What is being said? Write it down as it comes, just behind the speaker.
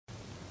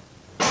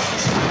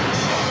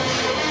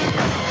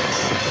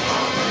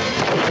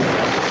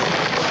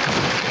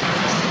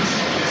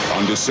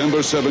December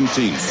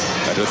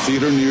 17th at a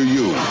theater near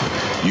you,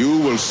 you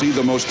will see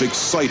the most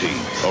exciting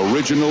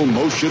original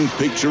motion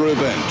picture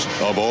event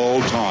of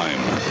all time.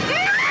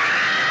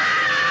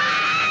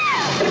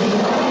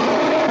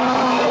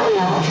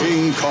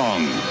 King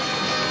Kong.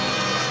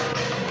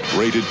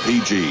 Rated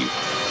PG.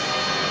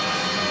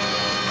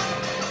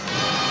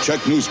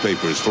 Check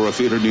newspapers for a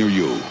theater near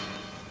you.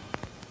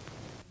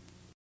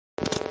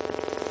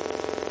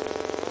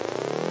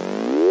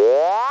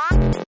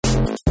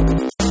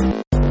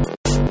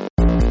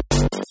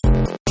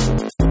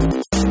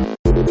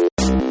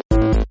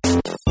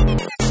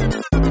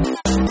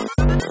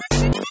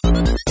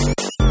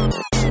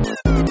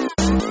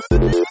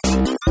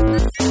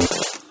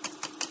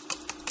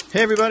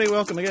 Hey everybody,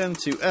 welcome again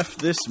to F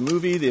This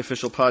Movie, the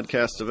official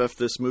podcast of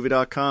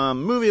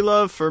FThisMovie.com, movie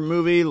love for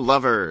movie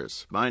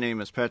lovers. My name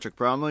is Patrick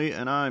Bromley,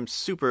 and I'm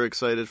super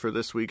excited for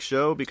this week's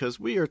show because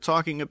we are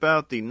talking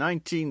about the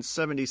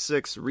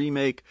 1976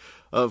 remake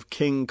of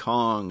King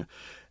Kong,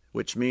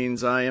 which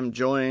means I am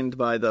joined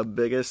by the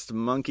biggest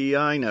monkey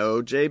I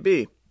know,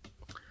 JB.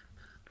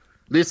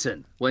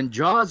 Listen, when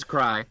Jaws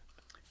cry,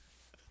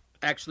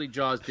 actually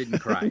Jaws didn't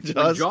cry.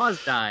 When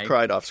Jaws died,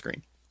 cried off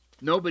screen.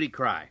 Nobody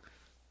cry.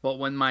 But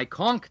when my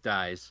conch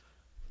dies,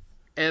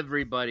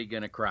 everybody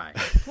gonna cry.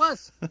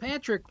 Plus,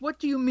 Patrick, what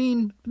do you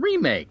mean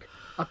remake?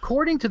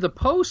 According to the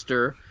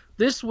poster,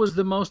 this was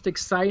the most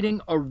exciting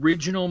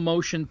original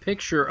motion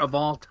picture of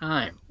all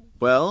time.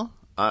 Well,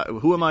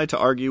 who am I to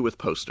argue with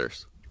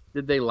posters?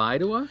 Did they lie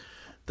to us?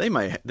 They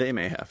may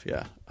have,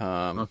 yeah.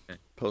 Okay.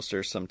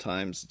 Posters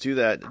sometimes do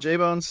that.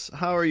 J-Bones,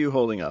 how are you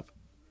holding up?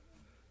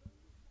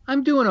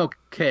 I'm doing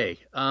okay.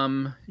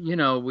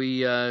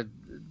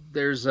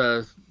 There's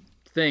a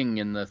thing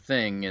in the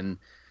thing, and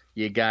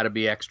you got to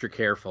be extra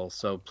careful.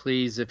 So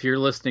please, if you're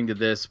listening to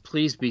this,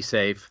 please be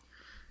safe,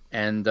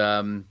 and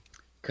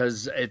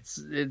because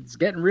it's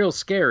getting real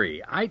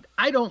scary.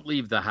 I don't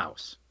leave the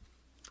house,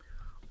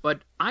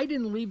 but I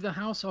didn't leave the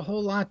house a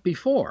whole lot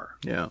before.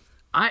 Yeah,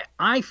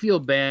 I feel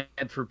bad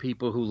for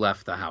people who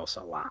left the house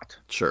a lot.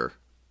 Sure.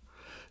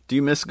 Do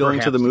you miss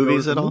going to the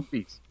movies at all?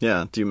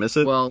 Yeah. Do you miss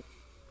it? Well,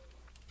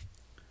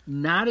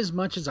 not as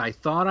much as I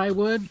thought I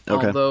would,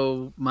 okay.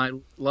 Although my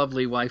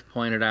lovely wife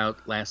pointed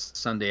out last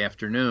Sunday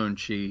afternoon,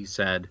 she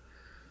said,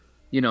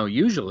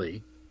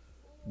 usually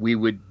we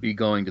would be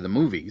going to the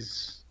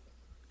movies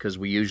because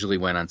we usually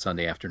went on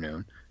Sunday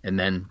afternoon and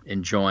then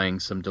enjoying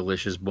some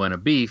delicious Buena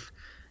beef,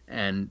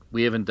 and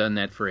we haven't done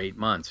that for 8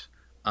 months.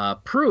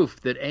 Proof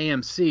that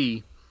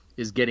AMC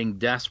is getting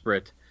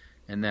desperate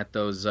and that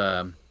those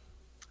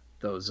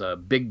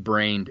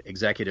big-brained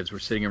executives were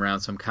sitting around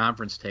some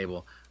conference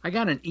table. I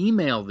got an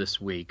email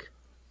this week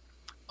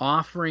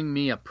offering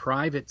me a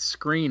private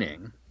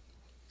screening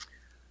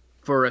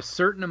for a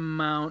certain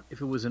amount if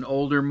it was an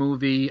older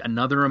movie,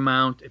 another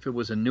amount if it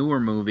was a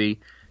newer movie,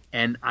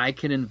 and I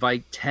can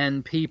invite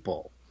 10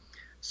 people.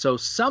 So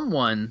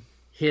someone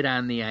hit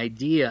on the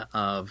idea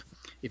of,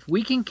 if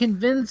we can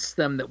convince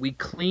them that we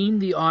clean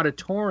the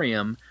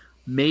auditorium,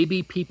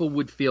 maybe people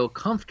would feel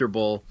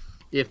comfortable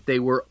if they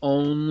were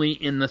only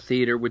in the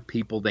theater with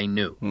people they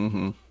knew.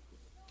 Mm-hmm.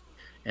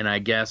 And I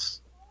guess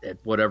at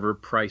whatever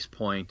price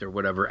point or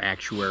whatever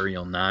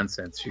actuarial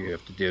nonsense you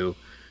have to do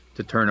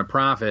to turn a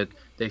profit,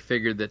 they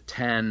figured that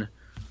 10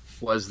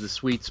 was the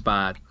sweet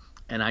spot.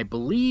 And I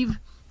believe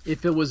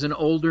if it was an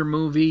older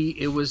movie,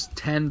 it was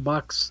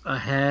 $10 a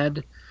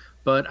head,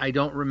 but I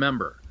don't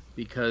remember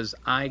because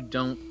I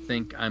don't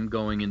think I'm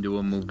going into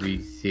a movie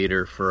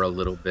theater for a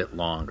little bit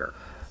longer.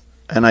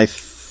 And I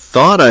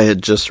thought I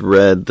had just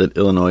read that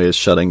Illinois is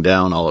shutting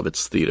down all of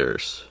its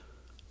theaters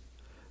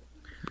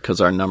because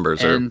our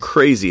numbers are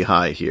crazy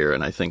high here,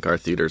 and I think our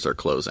theaters are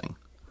closing.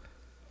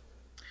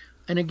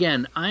 And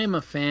again, I am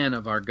a fan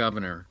of our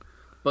governor,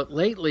 but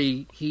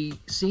lately he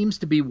seems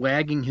to be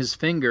wagging his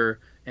finger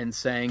and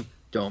saying,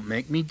 don't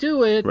make me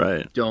do it.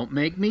 Right. Don't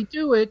make me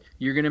do it.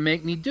 You're going to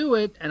make me do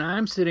it. And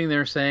I'm sitting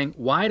there saying,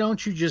 why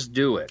don't you just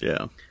do it?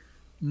 Yeah.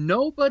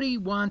 Nobody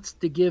wants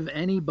to give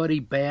anybody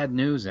bad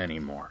news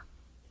anymore.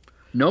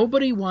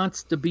 Nobody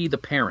wants to be the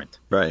parent.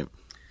 Right.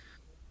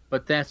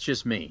 But that's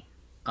just me.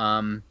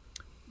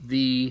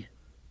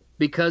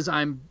 Because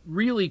I'm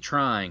really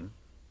trying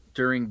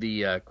during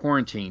the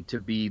quarantine to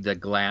be the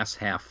glass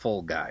half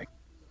full guy.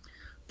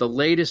 The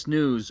latest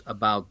news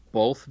about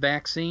both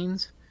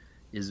vaccines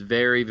is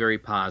very, very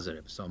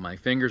positive. So my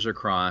fingers are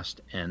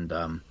crossed, and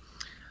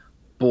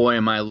boy,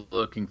 am I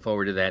looking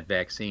forward to that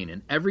vaccine.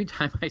 And every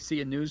time I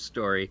see a news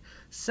story,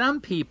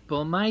 some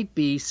people might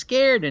be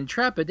scared and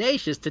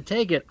trepidatious to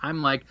take it.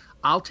 I'm like,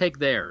 I'll take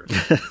theirs.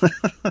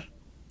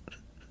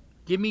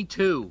 Give me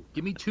two.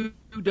 Give me two.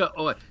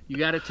 You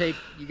got to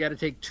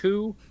take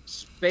two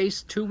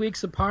spaced 2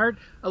 weeks apart.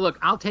 Oh, look,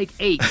 I'll take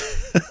 8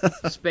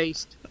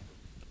 spaced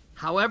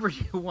however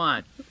you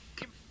want.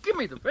 Give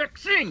me the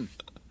vaccine.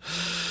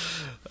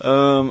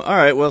 All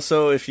right. Well,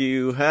 so if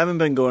you haven't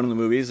been going to the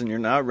movies and you're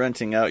not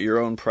renting out your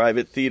own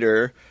private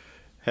theater,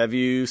 have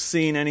you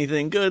seen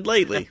anything good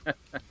lately?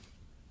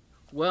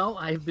 Well,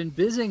 I've been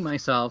busying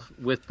myself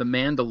with The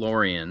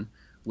Mandalorian,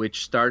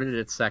 which started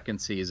its second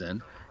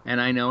season. And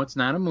I know it's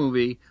not a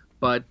movie,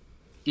 but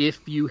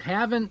if you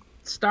haven't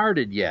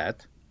started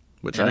yet,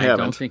 which and I haven't.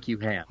 I don't think you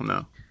have,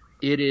 No.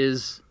 it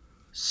is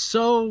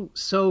so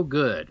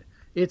good.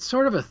 It's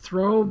sort of a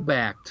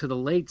throwback to the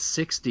late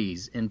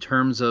 60s in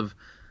terms of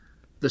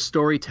the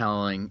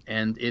storytelling,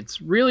 and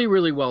it's really,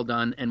 really well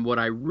done. And what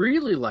I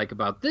really like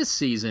about this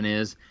season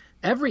is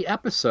every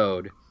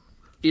episode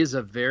is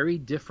a very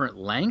different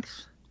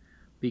length,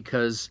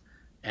 because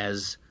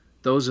as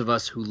those of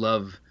us who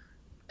love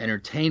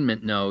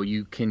entertainment know,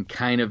 you can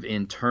kind of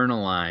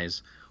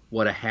internalize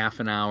what a half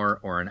an hour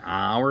or an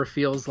hour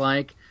feels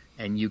like,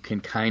 and you can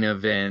kind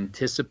of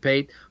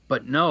anticipate.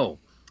 But no,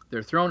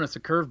 they're throwing us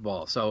a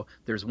curveball. So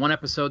there's one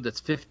episode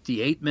that's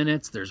 58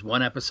 minutes. There's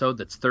one episode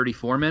that's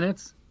 34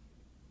 minutes.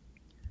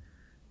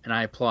 And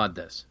I applaud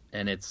this.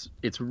 And it's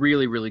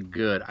really, really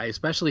good. I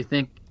especially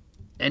think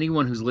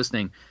anyone who's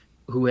listening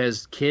who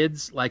has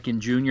kids like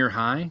in junior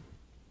high,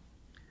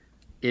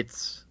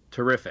 it's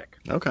terrific.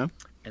 Okay.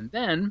 And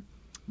then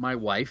my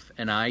wife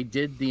and I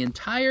did the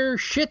entire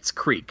Schitt's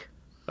Creek.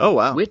 Oh,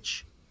 wow.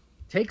 Which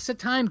takes a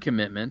time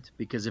commitment,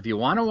 because if you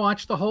want to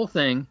watch the whole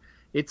thing,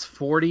 it's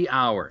 40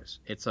 hours.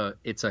 It's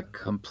a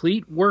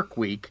complete work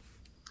week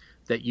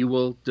that you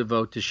will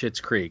devote to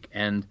Schitt's Creek.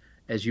 And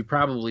as you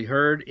probably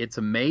heard, it's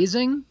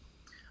amazing.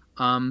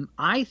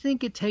 I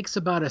think it takes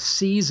about a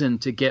season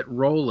to get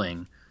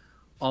rolling,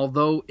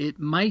 although it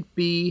might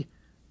be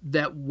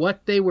that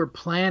what they were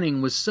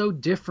planning was so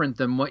different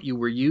than what you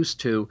were used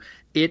to.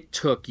 It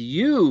took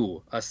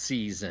you a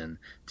season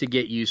to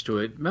get used to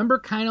it. Remember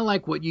kind of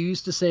like what you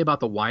used to say about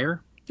The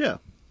Wire? Yeah.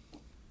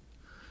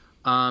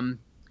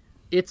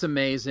 It's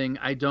amazing.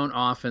 I don't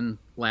often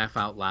laugh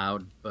out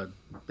loud, but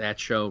that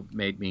show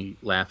made me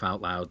laugh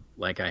out loud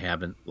like I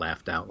haven't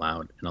laughed out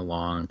loud in a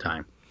long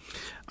time.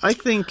 I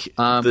think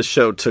the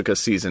show took a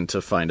season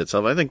to find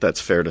itself. I think that's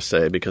fair to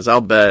say, because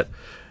I'll bet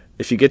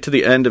if you get to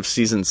the end of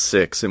season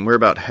 6, and we're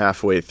about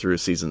halfway through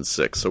season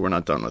 6, so we're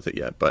not done with it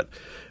yet, but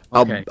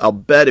I'll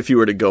bet if you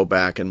were to go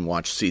back and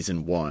watch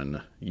season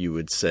 1, you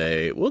would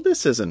say, well,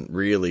 this isn't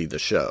really the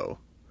show.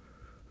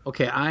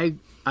 Okay,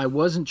 I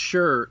wasn't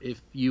sure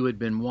if you had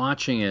been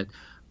watching it.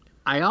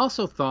 I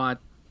also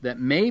thought that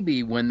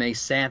maybe when they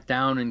sat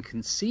down and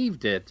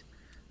conceived it,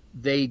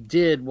 they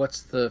did,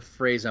 what's the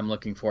phrase I'm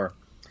looking for?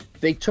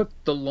 They took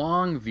the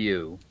long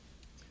view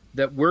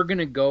that we're going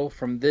to go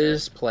from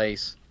this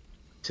place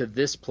to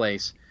this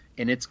place,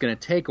 and it's going to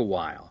take a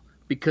while,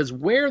 because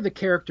where the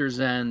characters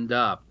end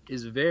up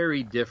is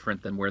very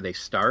different than where they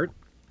start.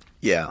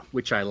 Yeah.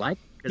 Which I like,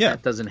 because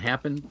that doesn't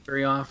happen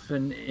very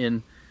often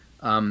in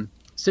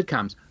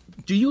sitcoms.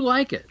 Do you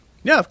like it?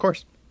 Yeah, of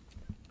course.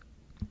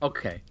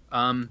 Okay.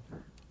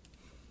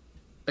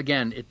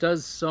 Again, it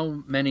does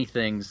so many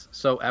things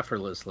so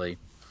effortlessly.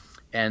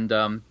 And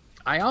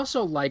I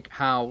also like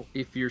how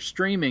if you're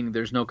streaming,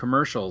 there's no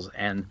commercials,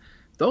 and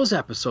those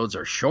episodes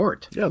are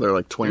short. Yeah, they're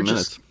like 20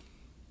 minutes.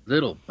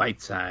 Little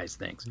bite-sized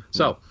things. Mm-hmm.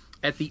 So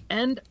at the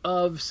end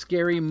of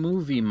Scary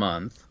Movie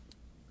Month,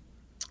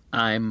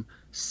 I'm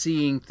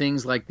seeing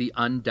things like The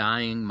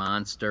Undying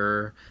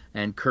Monster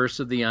and Curse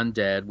of the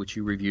Undead, which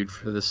you reviewed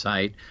for the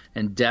site,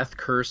 and Death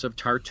Curse of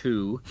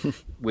Tartu,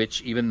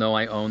 which, even though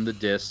I own the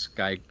disc,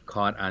 I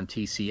caught on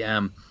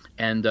TCM.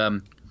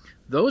 And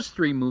those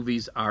 3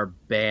 movies are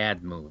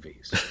bad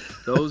movies.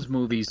 Those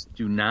movies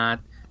do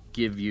not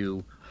give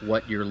you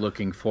what you're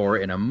looking for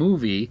in a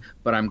movie,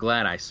 but I'm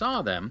glad I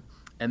saw them.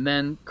 And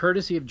then,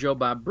 courtesy of Joe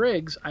Bob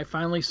Briggs, I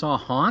finally saw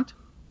Haunt.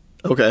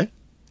 Okay.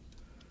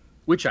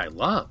 Which I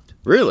loved.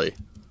 Really?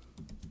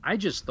 I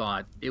just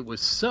thought it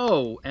was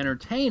so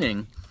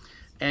entertaining.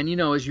 And, you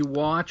know, as you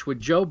watch with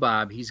Joe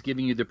Bob, he's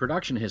giving you the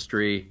production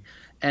history.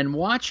 And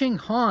watching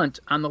Haunt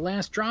on the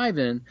last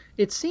drive-in,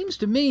 it seems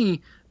to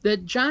me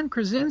that John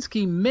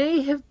Krasinski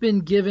may have been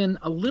given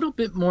a little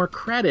bit more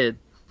credit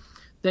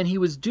than he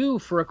was due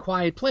for A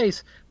Quiet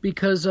Place,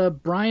 because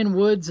Brian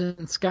Woods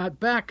and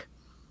Scott Beck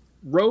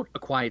wrote A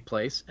Quiet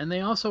Place, and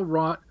they also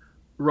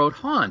wrote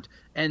Haunt.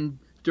 And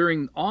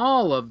during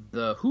all of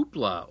the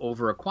hoopla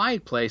over A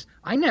Quiet Place,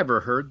 I never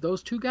heard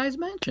those 2 guys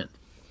mentioned.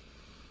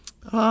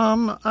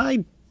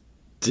 I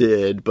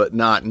did, but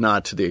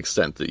not to the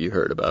extent that you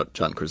heard about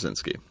John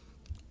Krasinski.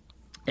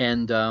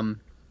 And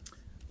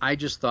I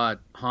just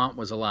thought Haunt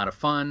was a lot of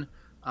fun.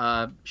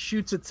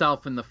 Shoots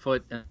itself in the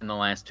foot in the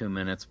last 2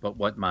 minutes, but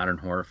what modern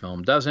horror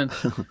film doesn't?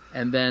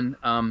 And then,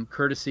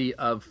 courtesy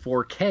of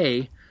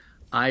 4K,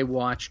 I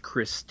watched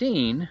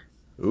Christine.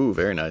 Ooh,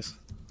 very nice.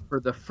 For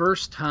the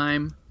first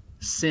time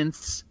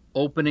since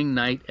opening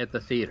night at the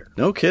theater.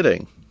 No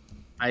kidding.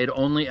 I had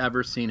only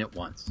ever seen it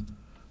once.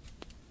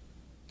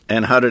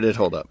 And how did it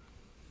hold up?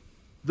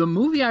 The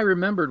movie I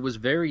remembered was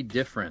very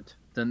different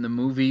than the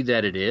movie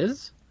that it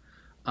is.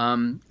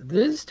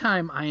 This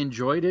time I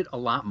enjoyed it a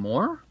lot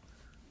more.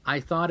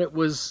 I thought it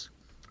was,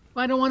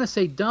 I don't want to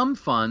say dumb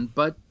fun,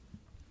 but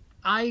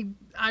I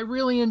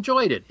really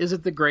enjoyed it. Is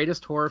it the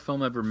greatest horror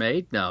film ever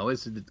made? No.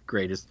 Is it the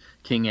greatest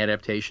King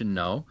adaptation?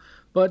 No.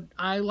 But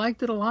I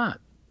liked it a lot.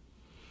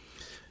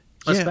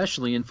 Yeah.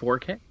 Especially in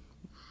 4K.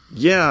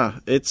 Yeah,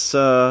 it's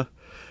I've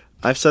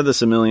said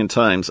this a million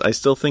times. I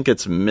still think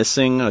it's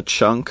missing a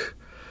chunk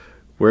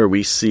where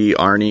we see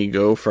Arnie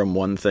go from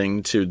one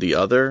thing to the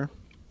other.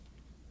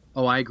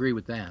 Oh, I agree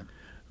with that.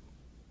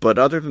 But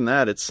other than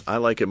that, I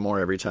like it more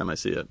every time I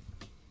see it.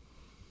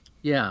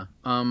 Yeah,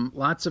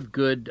 lots of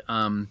good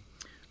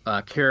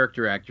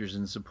character actors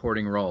in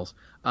supporting roles.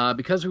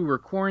 Because we were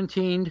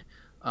quarantined,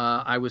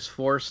 I was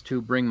forced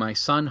to bring my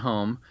son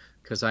home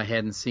because I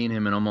hadn't seen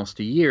him in almost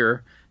a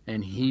year,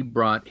 and he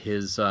brought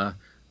his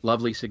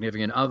lovely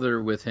significant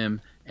other with him.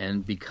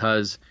 And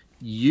because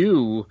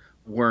you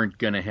weren't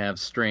going to have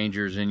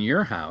strangers in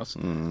your house,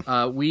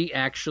 we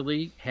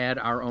actually had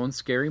our own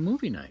scary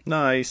movie night.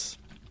 Nice.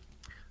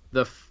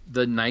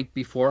 The night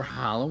before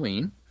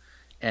Halloween,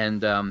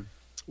 and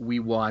we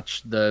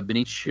watched the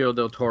Benicio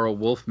del Toro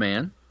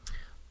Wolfman,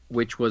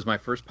 which was my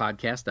first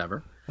podcast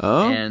ever,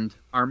 and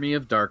Army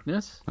of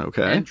Darkness,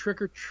 and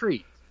Trick or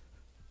Treat.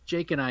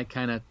 Jake and I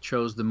kind of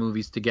chose the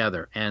movies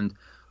together, and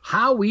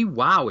howie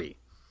wowie,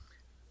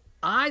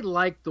 I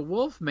liked the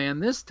Wolfman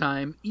this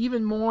time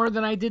even more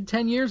than I did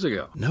 10 years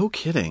ago. No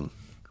kidding.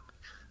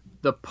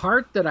 The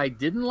part that I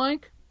didn't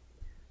like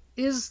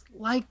is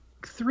like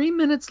 3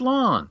 minutes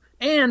long.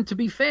 And to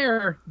be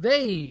fair,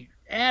 they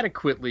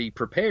adequately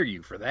prepare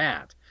you for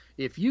that.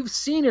 If you've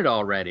seen it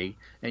already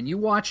and you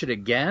watch it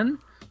again,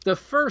 the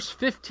first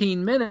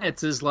 15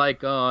 minutes is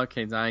like, oh,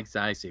 okay,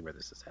 I see where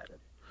this is headed.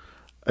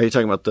 Are you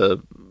talking about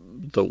the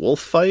wolf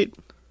fight?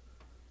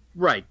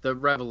 Right, the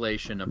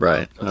revelation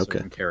about a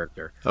certain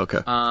character.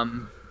 Okay.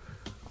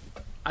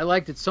 I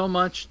liked it so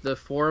much. The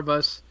four of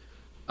us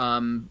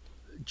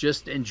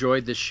just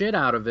enjoyed the shit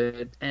out of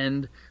it,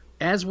 and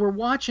as we're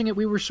watching it,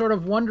 we were sort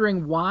of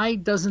wondering, why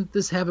doesn't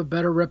this have a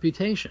better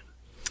reputation?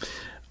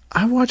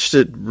 I watched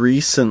it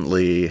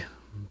recently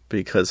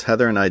because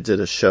Heather and I did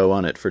a show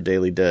on it for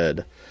Daily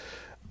Dead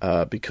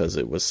because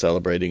it was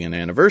celebrating an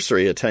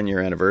anniversary, a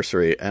 10-year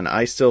anniversary, and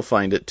I still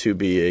find it to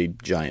be a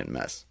giant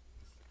mess.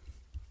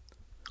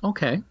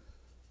 Okay.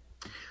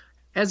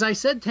 As I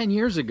said 10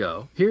 years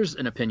ago, here's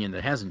an opinion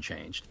that hasn't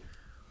changed.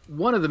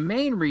 One of the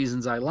main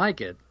reasons I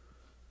like it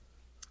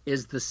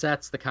is the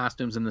sets, the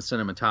costumes, and the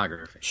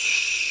cinematography.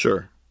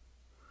 Sure.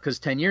 Because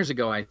 10 years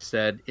ago I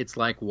said it's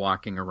like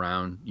walking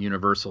around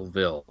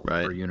Universalville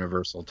or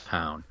Universal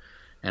Town,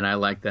 and I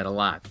like that a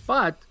lot.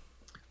 But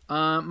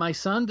my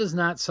son does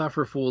not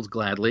suffer fools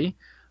gladly.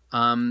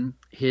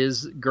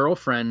 His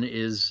girlfriend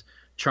is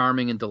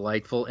charming and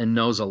delightful and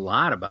knows a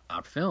lot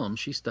about film.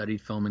 She studied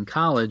film in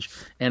college,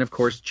 and of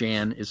course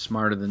Jan is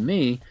smarter than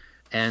me.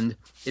 And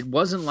it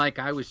wasn't like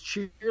I was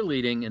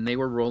cheerleading and they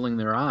were rolling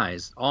their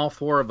eyes. All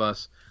four of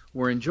us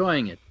were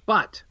enjoying it.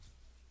 But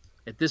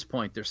at this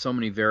point, there's so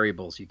many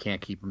variables, you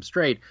can't keep them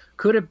straight.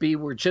 Could it be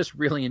we're just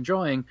really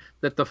enjoying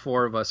that the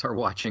four of us are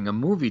watching a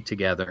movie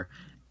together?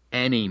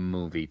 Any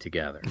movie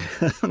together?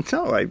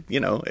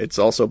 No, it's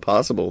also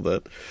possible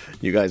that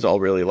you guys all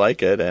really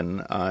like it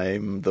and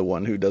I'm the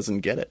one who doesn't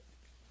get it.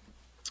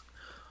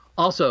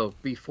 Also,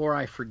 before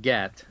I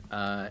forget,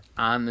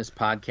 on this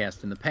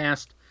podcast in the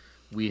past,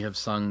 we have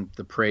sung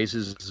the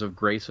praises of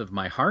Grace of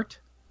My Heart.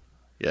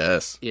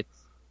 Yes. It's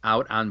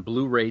out on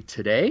Blu-ray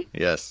today.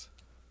 Yes.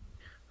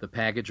 The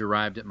package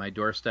arrived at my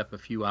doorstep a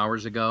few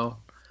hours ago.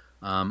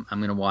 I'm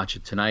going to watch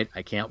it tonight.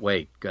 I can't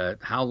wait.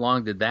 How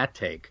long did that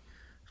take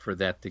for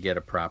that to get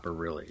a proper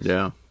release?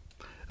 Yeah.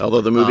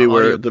 Although the movie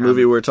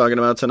movie we're talking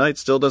about tonight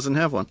still doesn't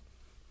have one.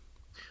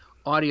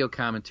 Audio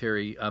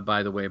commentary,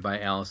 by the way,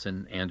 by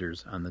Allison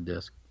Anders on the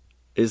disc.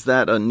 Is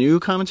that a new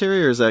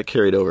commentary or is that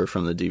carried over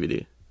from the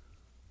DVD?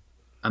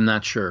 I'm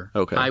not sure.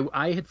 Okay.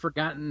 I had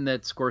forgotten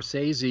that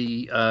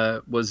Scorsese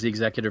was the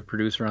executive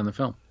producer on the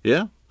film.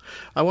 Yeah.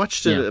 I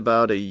watched it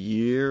about a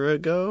year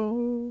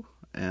ago,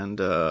 and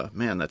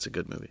man, that's a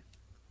good movie.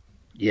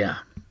 Yeah.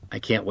 I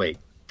can't wait.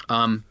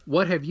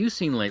 What have you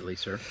seen lately,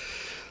 sir?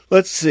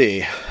 Let's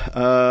see.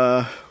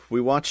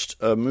 We watched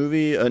a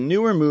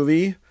newer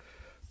movie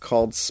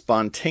called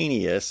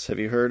Spontaneous. Have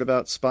you heard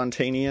about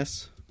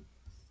Spontaneous?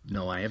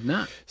 No, I have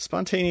not.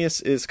 Spontaneous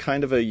is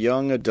kind of a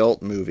young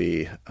adult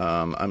movie.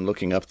 I'm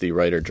looking up the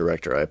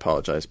writer-director. I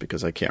apologize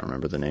because I can't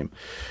remember the name.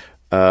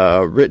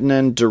 Written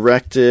and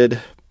directed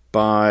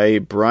by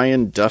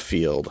Brian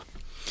Duffield.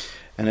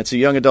 And it's a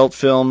young adult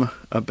film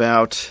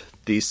about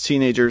these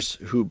teenagers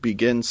who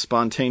begin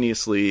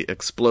spontaneously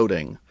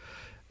exploding.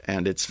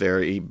 And it's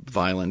very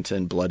violent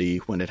and bloody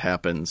when it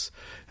happens.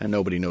 And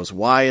nobody knows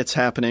why it's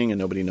happening, and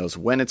nobody knows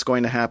when it's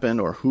going to happen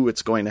or who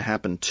it's going to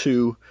happen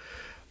to.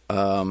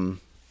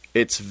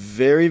 It's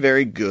very,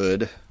 very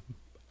good.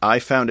 I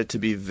found it to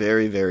be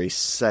very, very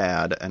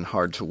sad and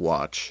hard to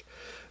watch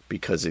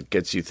because it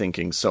gets you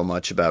thinking so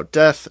much about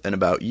death and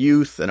about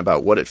youth and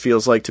about what it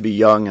feels like to be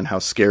young and how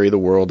scary the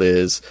world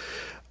is.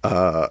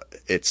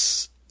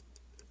 It's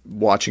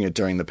watching it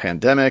during the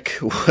pandemic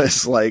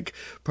was like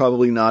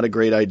probably not a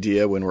great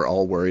idea when we're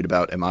all worried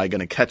about, am I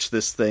going to catch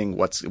this thing?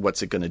 What's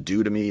it going to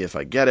do to me if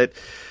I get it?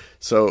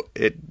 So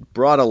it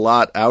brought a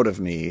lot out of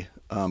me.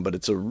 But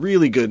it's a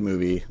really good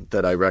movie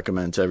that I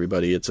recommend to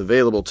everybody. It's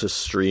available to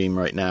stream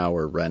right now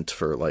or rent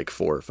for like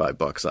 $4 or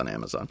 $5 on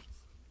Amazon.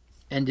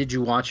 And did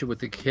you watch it with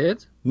the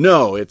kids?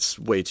 No, it's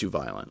way too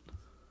violent.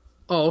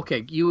 Oh,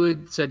 okay. You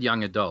had said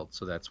young adult,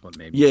 so that's what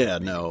maybe. Yeah,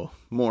 no.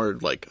 More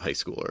like high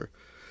schooler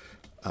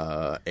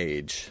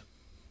age.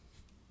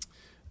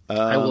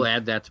 I will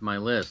add that to my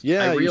list.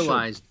 Yeah, I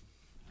realized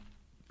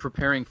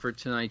preparing for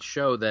tonight's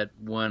show that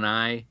when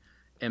I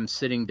am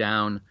sitting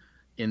down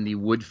in the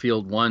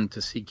Woodfield 1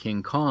 to see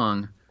King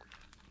Kong,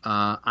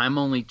 I'm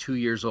only 2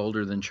 years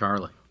older than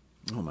Charlie.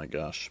 Oh my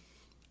gosh.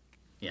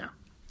 Yeah.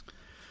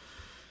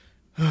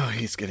 Oh,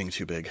 he's getting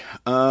too big.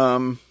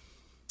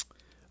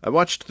 I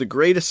watched The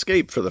Great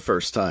Escape for the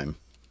first time.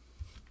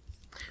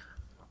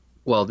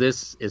 Well,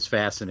 this is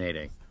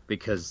fascinating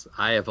because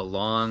I have a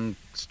long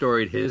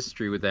storied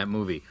history with that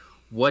movie.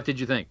 What did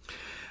you think?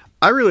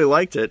 I really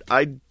liked it.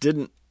 I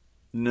didn't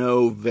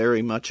know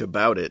very much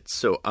about it,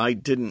 so I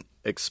didn't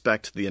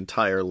expect the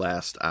entire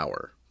last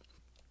hour.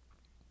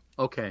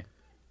 Okay.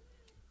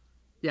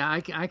 Yeah,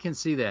 I can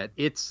see that.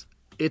 It's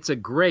a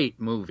great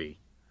movie,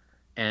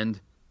 and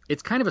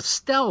it's kind of a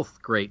stealth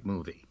great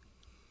movie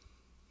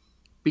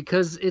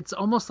because it's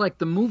almost like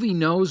the movie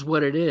knows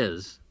what it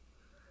is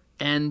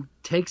and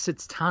takes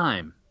its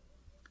time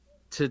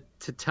to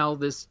tell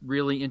this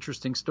really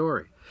interesting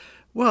story.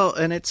 Well,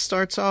 and it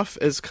starts off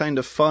as kind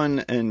of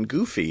fun and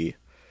goofy.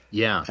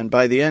 Yeah. And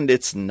by the end,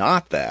 it's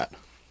not that.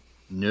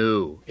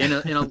 No. In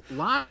a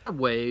lot of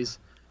ways,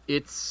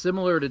 it's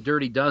similar to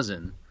Dirty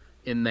Dozen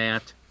in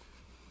that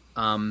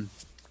the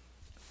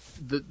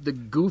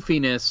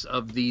goofiness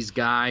of these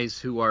guys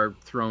who are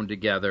thrown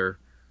together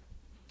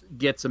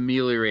gets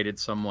ameliorated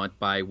somewhat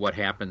by what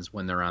happens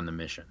when they're on the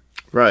mission.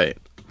 Right.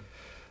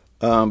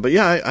 But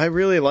yeah, I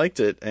really liked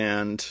it.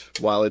 And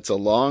while it's a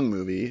long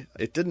movie,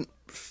 it didn't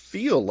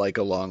feel like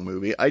a long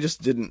movie. I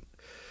just didn't...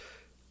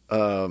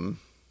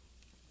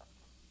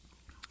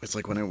 It's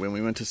like when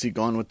we went to see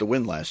Gone with the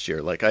Wind last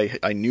year. Like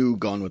I knew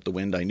Gone with the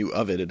Wind. I knew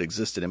of it. It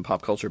existed in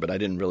pop culture, but I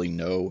didn't really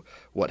know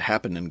what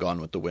happened in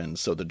Gone with the Wind.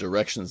 So the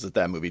directions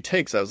that movie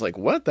takes, I was like,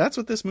 what? That's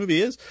what this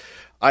movie is?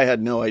 I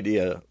had no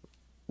idea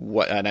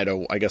what, and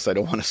I guess I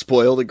don't want to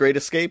spoil The Great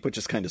Escape, which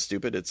is kind of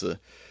stupid. It's a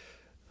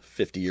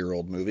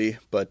 50-year-old movie,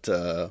 but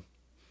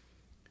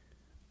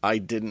I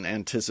didn't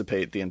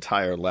anticipate the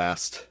entire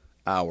last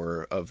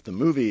hour of the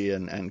movie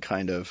and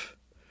kind of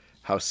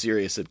how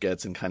serious it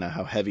gets and kind of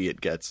how heavy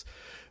it gets.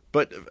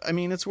 But, I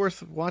mean, it's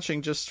worth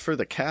watching just for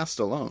the cast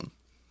alone.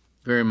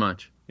 Very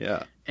much.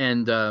 Yeah.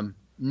 And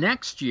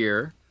next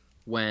year,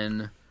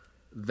 when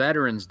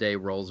Veterans Day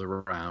rolls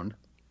around,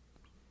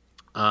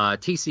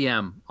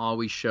 TCM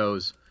always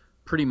shows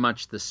pretty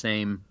much the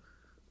same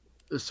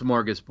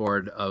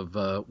smorgasbord of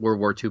World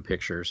War II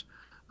pictures,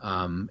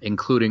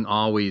 including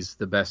always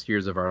the best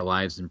years of our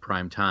lives in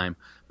prime time.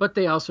 But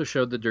they also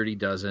showed The Dirty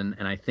Dozen,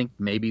 and I think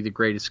maybe The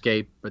Great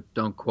Escape, but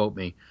don't quote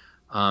me.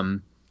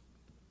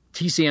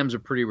 TCM's a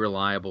pretty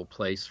reliable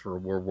place for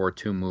World War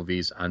II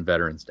movies on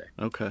Veterans Day.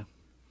 Okay.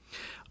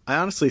 I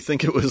honestly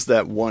think it was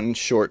that one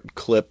short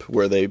clip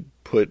where they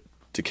put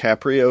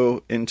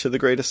DiCaprio into The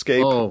Great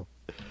Escape. Oh,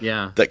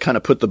 yeah. That kind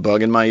of put the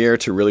bug in my ear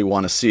to really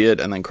want to see it,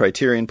 and then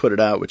Criterion put it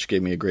out, which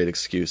gave me a great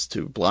excuse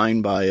to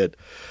blind buy it.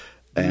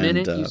 The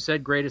minute you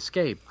said Great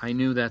Escape, I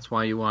knew that's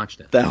why you watched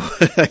it.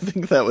 I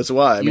think that was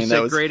why. You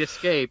said Great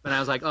Escape, and I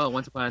was like, oh,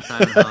 Once Upon a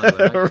Time in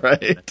Hollywood.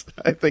 Right.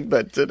 I think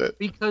that did it.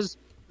 Because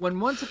when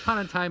Once Upon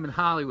a Time in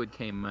Hollywood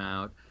came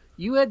out,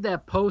 you had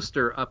that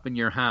poster up in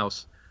your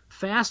house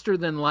faster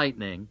than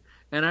lightning.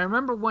 And I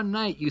remember one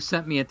night you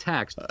sent me a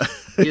text.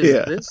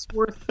 Is this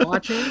worth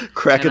watching?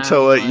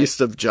 Krakatoa east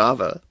of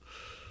Java.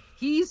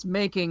 He's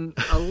making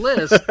a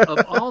list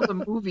of all the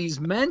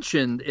movies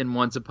mentioned in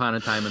Once Upon a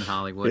Time in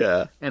Hollywood.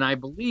 Yeah. And I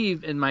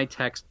believe in my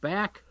text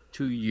back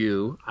to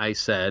you, I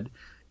said,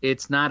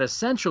 it's not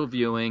essential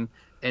viewing.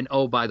 And,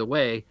 oh, by the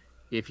way,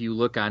 if you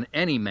look on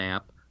any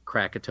map,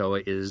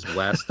 Krakatoa is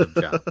west of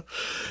Java.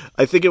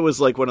 I think it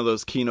was like one of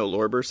those Kino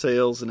Lorber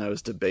sales, and I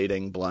was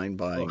debating blind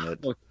buying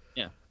it.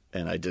 Yeah.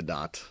 And I did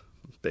not,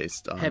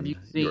 based on Have you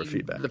your seen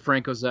feedback. the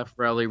Franco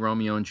Zeffirelli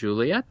Romeo and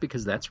Juliet?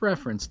 Because that's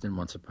referenced in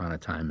Once Upon a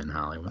Time in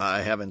Hollywood.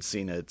 I haven't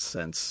seen it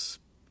since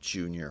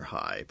junior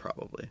high,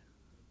 probably.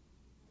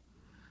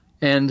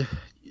 And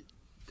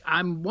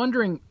I'm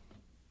wondering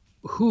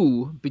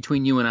who,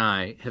 between you and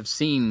I, have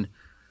seen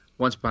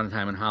Once Upon a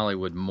Time in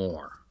Hollywood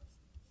more.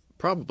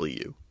 Probably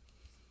you.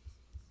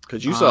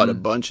 Because you saw it a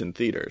bunch in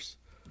theaters.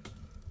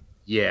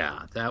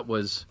 Yeah, that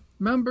was...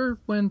 Remember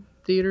when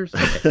theaters?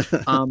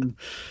 Okay.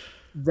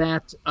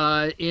 That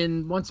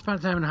in Once Upon a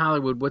Time in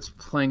Hollywood, what's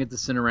playing at the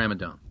Cinerama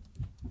Dome?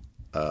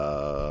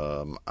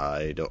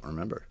 I don't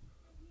remember.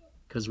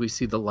 Because we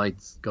see the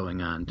lights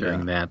going on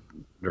during that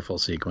wonderful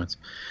sequence.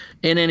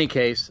 In any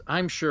case,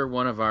 I'm sure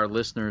one of our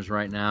listeners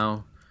right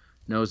now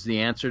knows the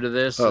answer to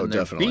this. Oh, and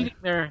they're definitely. beating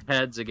their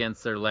heads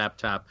against their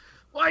laptop.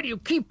 Why do you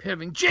keep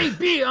having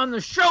JB on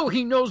the show?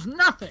 He knows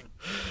nothing.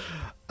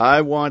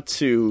 I want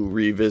to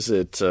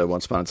revisit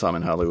Once Upon a Time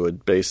in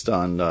Hollywood based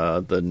on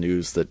the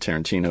news that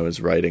Tarantino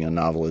is writing a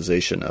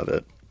novelization of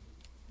it.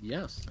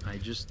 Yes, I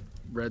just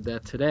read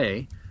that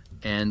today,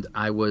 and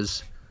I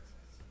was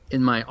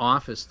in my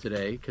office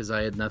today because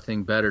I had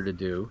nothing better to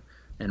do,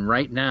 and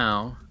right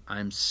now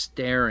I'm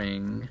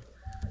staring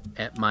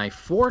at my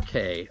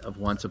 4K of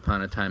Once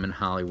Upon a Time in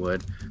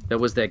Hollywood. That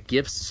was that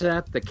gift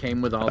set that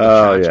came with all the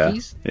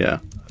tchotchkes. Yeah.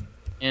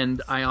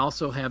 And I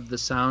also have the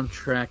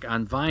soundtrack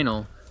on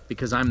vinyl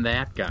because I'm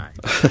that guy.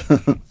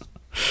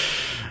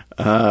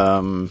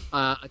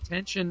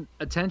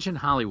 Attention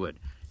Hollywood.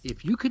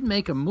 If you could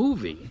make a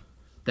movie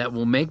that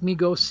will make me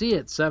go see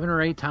it 7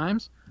 or 8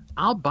 times,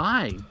 I'll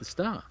buy the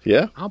stuff.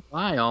 Yeah. I'll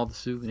buy all the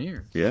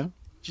souvenirs. Yeah. You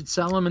should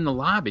sell them in the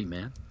lobby,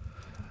 man.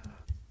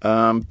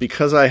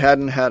 Because I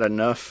hadn't had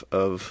enough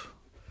of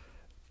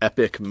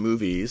epic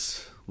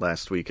movies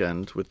last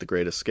weekend with The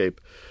Great Escape,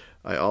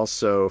 I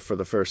also, for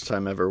the first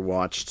time ever,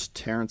 watched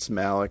Terrence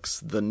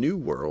Malick's The New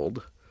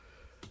World.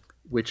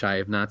 Which I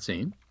have not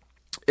seen.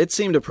 It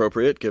seemed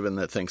appropriate, given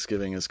that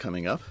Thanksgiving is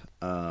coming up.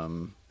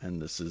 And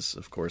this is,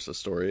 of course, a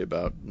story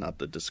about not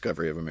the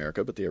discovery of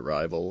America, but the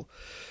arrival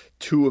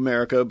to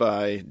America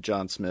by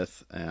John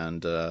Smith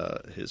and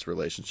his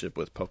relationship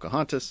with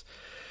Pocahontas.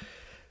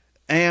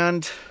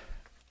 And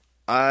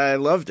I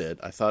loved it.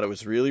 I thought it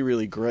was really,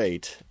 really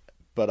great.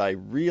 But I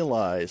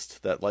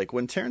realized that, like,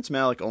 when Terrence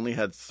Malick only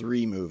had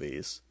 3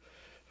 movies,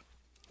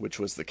 which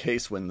was the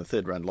case when The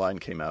Thin Red Line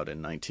came out in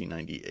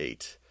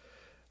 1998,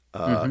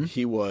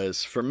 he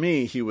was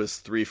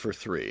 3 for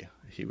 3.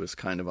 He was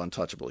kind of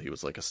untouchable. He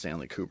was like a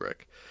Stanley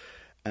Kubrick.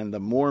 And the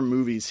more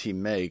movies he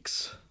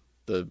makes,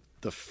 the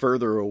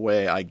further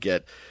away I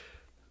get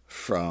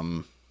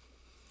from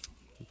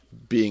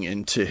being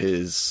into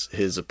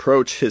his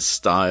approach, his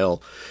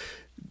style.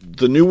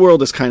 The New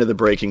World is kind of the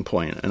breaking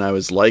point, and I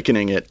was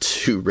likening it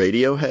to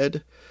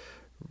Radiohead.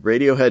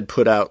 Radiohead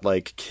put out,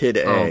 like, Kid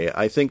A.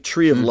 I think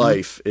Tree of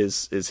Life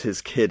is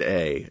his Kid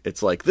A.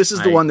 It's like, this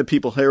is the one that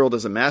people herald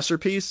as a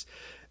masterpiece,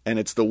 and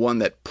it's the one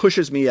that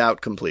pushes me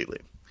out completely.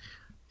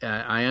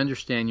 I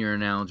understand your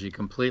analogy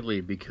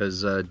completely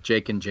because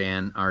Jake and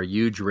Jan are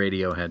huge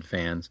Radiohead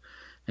fans,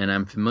 and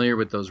I'm familiar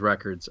with those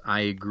records.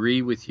 I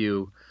agree with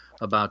you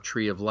about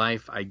Tree of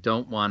Life. I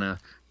don't want to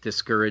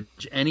discourage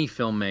any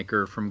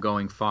filmmaker from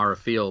going far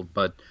afield,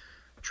 but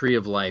Tree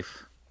of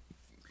Life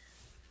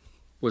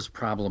was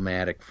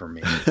problematic for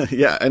me.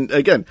 Yeah, and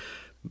again,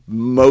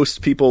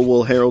 most people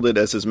will herald it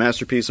as his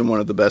masterpiece and one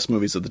of the best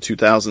movies of the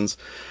 2000s.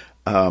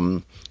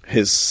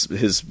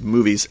 His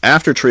movies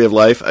after Tree of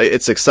Life,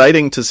 it's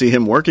exciting to see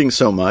him working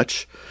so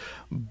much,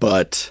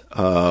 but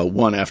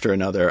one after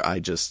another,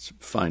 I just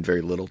find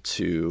very little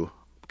to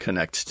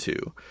connect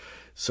to.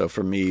 So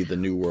for me, The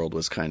New World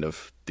was kind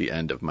of the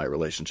end of my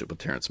relationship with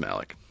Terrence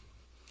Malick.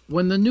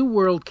 When The New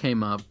World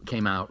came out,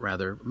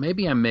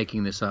 maybe I'm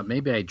making this up,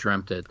 maybe I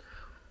dreamt it.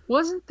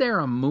 Wasn't there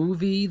a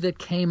movie that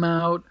came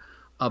out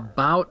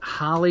about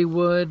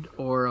Hollywood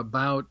or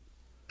about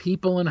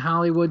people in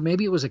Hollywood?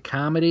 Maybe it was a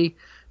comedy,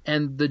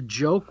 and the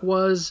joke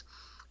was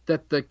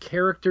that the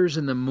characters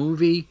in the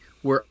movie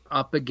were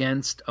up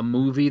against a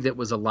movie that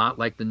was a lot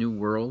like The New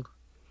World.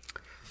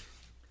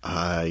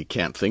 I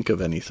can't think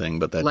of anything,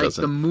 but that like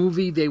doesn't... the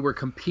movie they were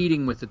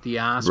competing with at the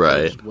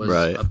Oscars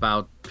was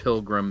about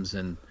pilgrims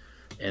and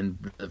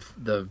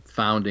the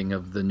founding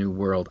of the New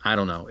World. I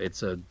don't know.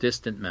 It's a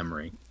distant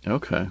memory.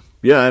 Okay.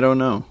 Yeah, I don't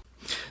know.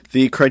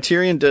 The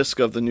Criterion disc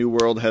of The New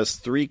World has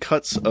 3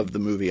 cuts of the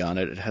movie on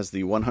it. It has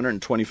the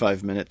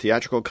 125-minute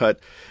theatrical cut,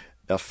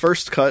 a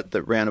first cut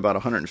that ran about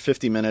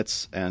 150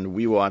 minutes, and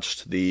we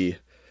watched the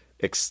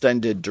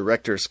extended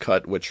director's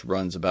cut, which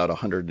runs about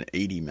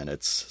 180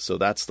 minutes. So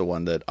that's the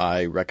one that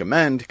I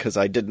recommend, because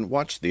I didn't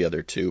watch the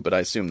other 2, but I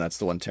assume that's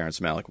the one Terrence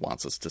Malick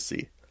wants us to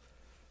see.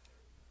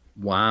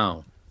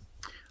 Wow.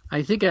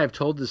 I think I've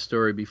told this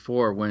story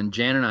before. When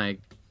Jan and I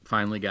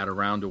finally got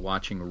around to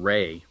watching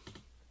Ray,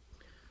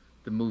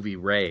 the movie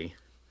Ray,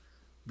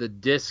 the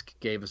disc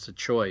gave us a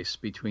choice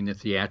between the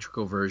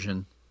theatrical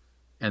version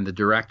and the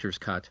director's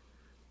cut,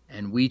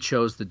 and we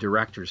chose the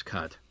director's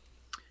cut.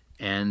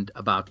 And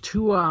about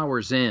 2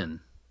 hours in,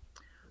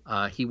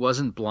 he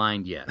wasn't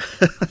blind yet.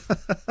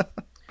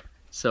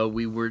 So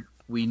we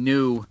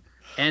knew,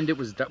 and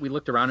we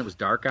looked around, it was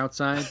dark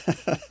outside,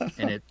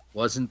 and it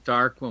wasn't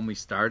dark when we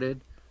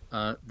started.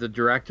 The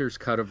director's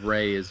cut of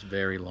Ray is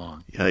very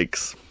long.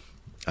 Yikes.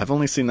 I've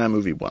only seen that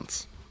movie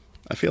once.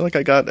 I feel like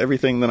I got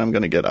everything that I'm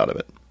going to get out of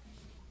it.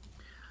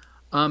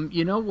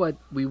 You know what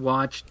we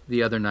watched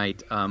the other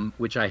night,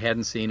 which I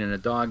hadn't seen in a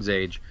dog's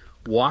age,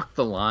 Walk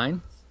the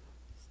Line.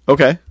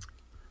 Okay.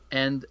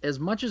 And as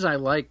much as I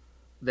like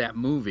that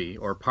movie,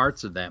 or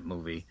parts of that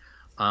movie,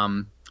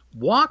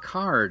 Walk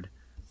Hard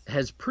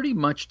has pretty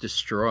much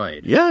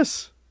destroyed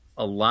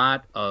a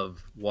lot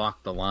of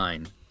Walk the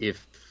Line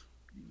if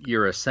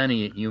you're a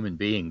sentient human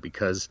being,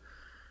 because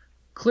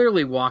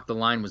clearly Walk the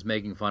Line was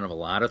making fun of a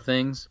lot of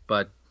things,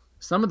 but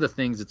some of the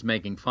things it's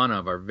making fun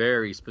of are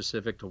very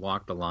specific to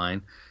Walk the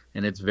Line,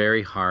 and it's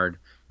very hard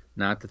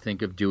not to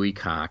think of Dewey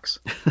Cox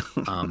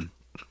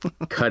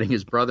cutting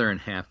his brother in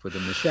half with a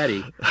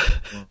machete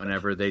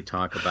whenever they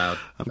talk about...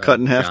 I'm cut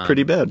in half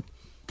pretty bad.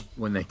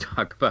 When they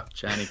talk about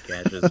Johnny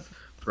Cash's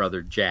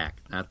brother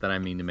Jack. Not that I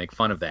mean to make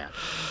fun of that.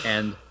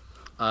 And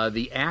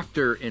the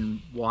actor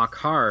in Walk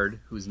Hard,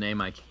 whose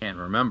name I can't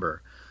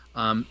remember,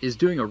 is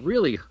doing a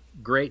really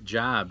great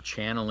job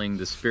channeling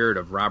the spirit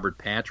of Robert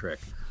Patrick,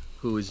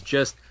 who is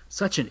just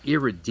such an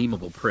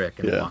irredeemable prick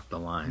in Walk the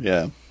Line.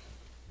 Yeah.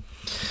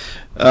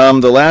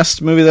 The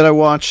last movie that I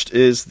watched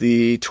is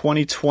the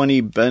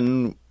 2020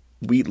 Ben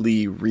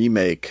Wheatley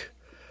remake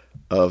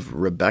of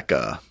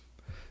Rebecca,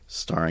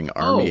 starring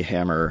Armie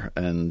Hammer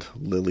and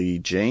Lily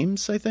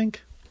James, I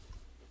think.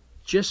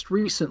 Just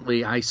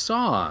recently, I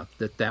saw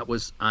that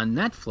was on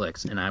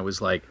Netflix, and I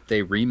was like,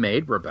 they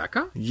remade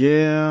Rebecca?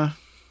 Yeah,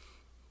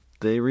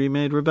 they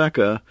remade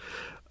Rebecca.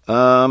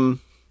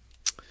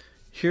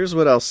 Here's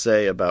what I'll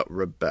say about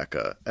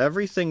Rebecca.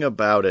 Everything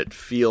about it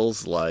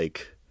feels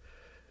like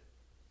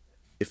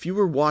if you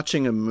were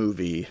watching a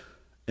movie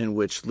in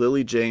which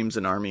Lily James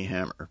and Armie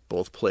Hammer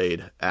both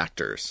played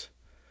actors,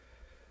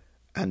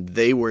 and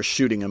they were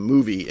shooting a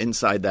movie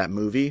inside that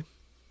movie,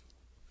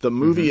 the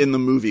movie in the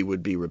movie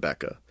would be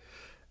Rebecca.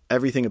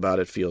 Everything about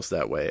it feels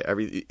that way.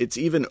 It's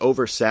even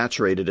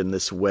oversaturated in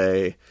this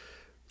way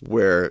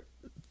where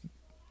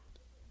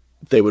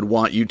they would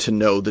want you to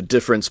know the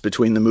difference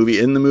between the movie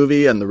in the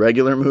movie and the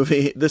regular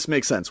movie. This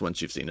makes sense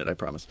once you've seen it, I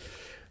promise.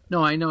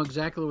 No, I know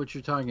exactly what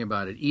you're talking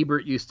about.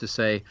 Ebert used to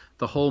say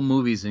the whole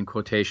movie's in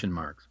quotation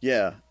marks.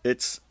 Yeah,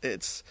 it's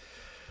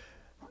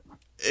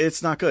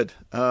not good.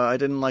 I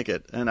didn't like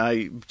it. And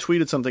I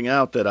tweeted something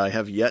out that I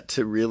have yet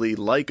to really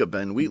like a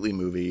Ben Wheatley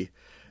movie,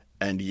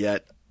 and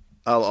yet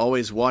I'll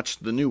always watch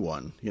the new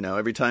one. You know,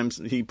 every time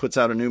he puts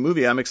out a new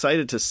movie, I'm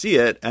excited to see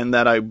it, and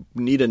that I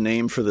need a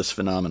name for this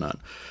phenomenon.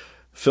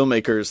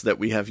 Filmmakers that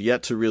we have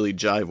yet to really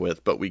jive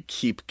with, but we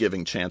keep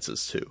giving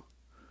chances to.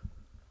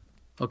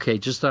 Okay,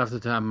 just off the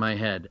top of my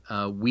head,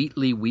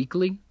 Wheatley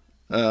Weekly?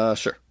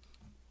 Sure.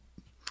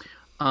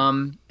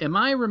 Am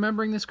I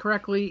remembering this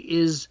correctly?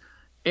 Is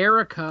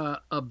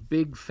Erica a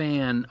big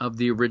fan of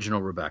the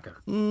original Rebecca?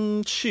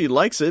 She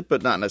likes it,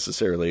 but not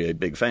necessarily a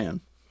big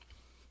fan.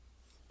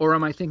 Or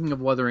am I thinking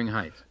of Wuthering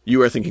Heights?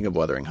 You are thinking of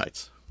Wuthering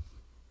Heights.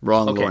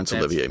 Wrong Laurence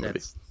Olivier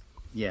movie.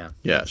 Yeah.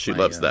 Yeah, she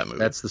loves that movie.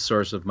 That's the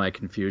source of my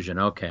confusion.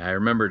 Okay, I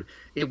remembered.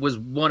 It was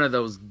one of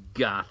those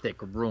gothic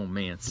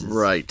romances.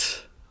 Right.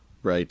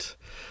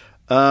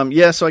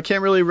 Yeah, so I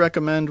can't really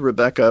recommend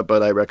Rebecca,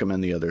 but I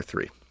recommend the other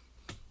three.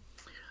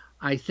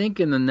 I think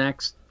in the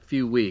next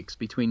few weeks,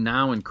 between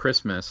now and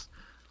Christmas,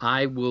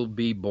 I will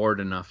be bored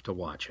enough to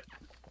watch it.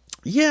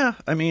 Yeah,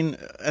 I mean,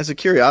 as a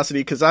curiosity,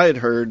 because I had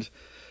heard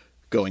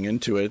going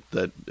into it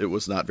that it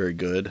was not very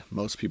good.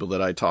 Most people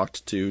that I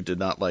talked to did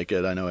not like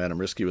it. I know Adam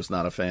Risky was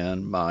not a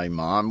fan. My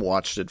mom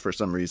watched it for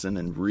some reason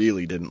and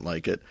really didn't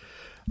like it.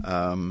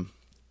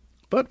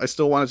 But I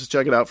still wanted to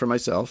check it out for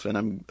myself, and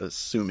I'm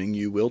assuming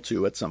you will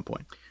too at some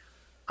point.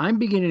 I'm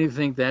beginning to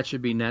think that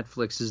should be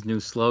Netflix's new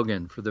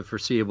slogan for the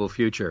foreseeable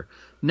future.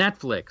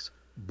 Netflix,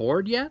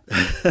 bored yet?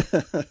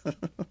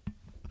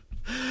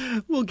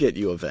 We'll get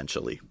you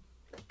eventually.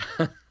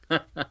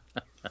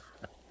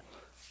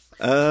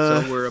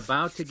 So we're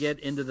about to get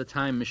into the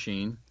time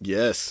machine.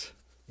 Yes.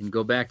 And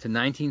go back to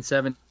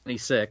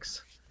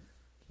 1976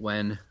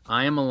 when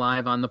I am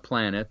alive on the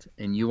planet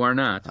and you are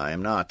not. I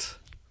am not.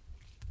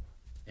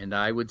 And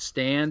I would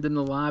stand in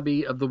the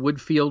lobby of the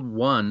Woodfield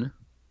 1,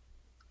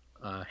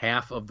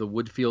 half of the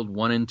Woodfield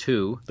 1 and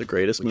 2. The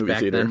greatest movie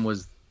theater. Back then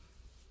was,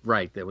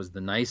 right, that was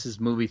the nicest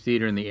movie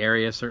theater in the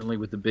area, certainly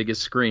with the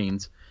biggest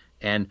screens.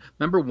 And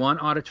remember, one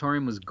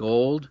auditorium was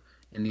gold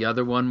and the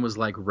other one was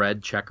like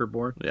red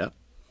checkerboard? Yeah.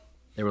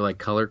 They were like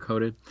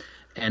color-coded.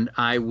 And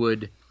I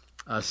would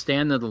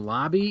stand in the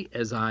lobby,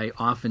 as I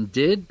often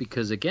did,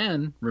 because,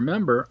 again,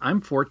 remember, I'm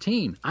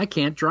 14. I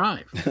can't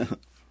drive.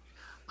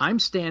 I'm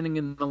standing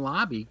in the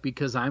lobby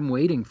because I'm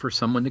waiting for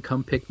someone to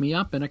come pick me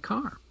up in a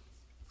car.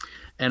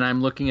 And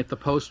I'm looking at the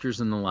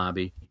posters in the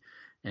lobby,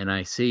 and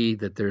I see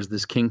that there's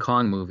this King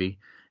Kong movie.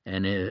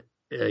 And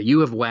you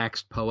have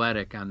waxed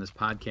poetic on this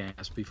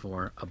podcast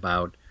before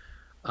about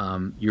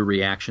your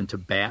reaction to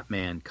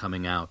Batman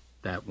coming out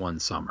that one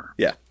summer.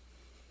 Yeah.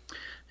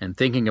 And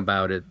thinking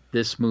about it,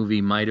 this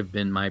movie might have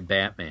been my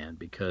Batman,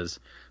 because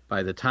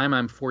by the time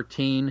I'm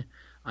 14,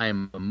 I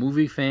am a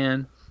movie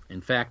fan. In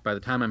fact, by the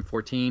time I'm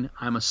 14,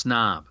 I'm a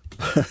snob.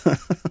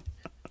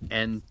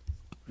 And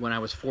when I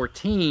was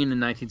 14 in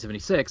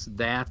 1976,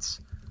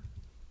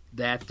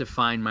 that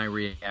defined my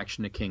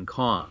reaction to King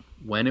Kong.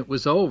 When it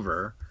was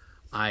over,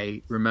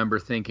 I remember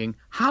thinking,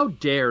 how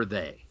dare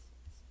they?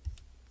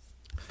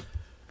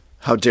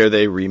 How dare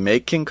they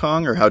remake King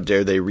Kong, or how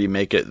dare they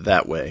remake it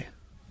that way?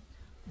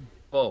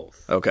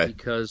 Both. Okay.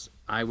 Because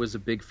I was a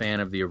big fan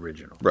of the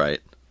original. Right.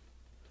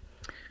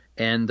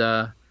 And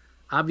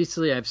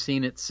obviously I've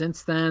seen it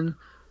since then.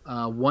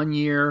 One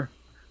year,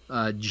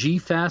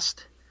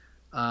 G-Fest,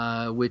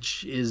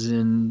 which is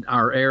in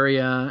our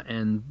area,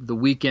 and the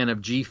weekend of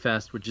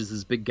G-Fest, which is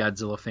this big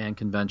Godzilla fan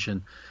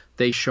convention,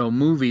 they show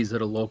movies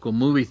at a local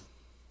movie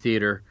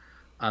theater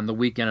on the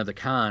weekend of the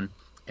con.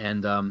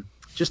 And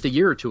just a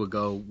year or two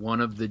ago,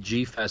 one of the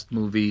G-Fest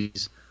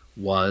movies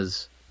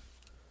was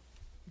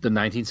the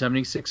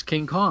 1976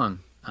 King Kong.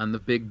 on the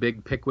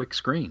big Pickwick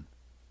screen.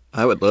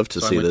 I would love to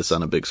So I see went- this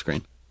on a big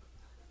screen.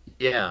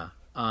 Yeah,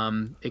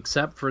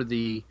 except for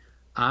the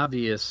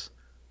obvious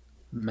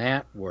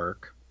matte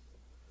work,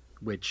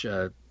 which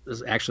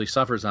actually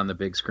suffers on the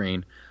big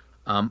screen.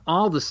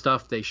 All the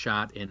stuff they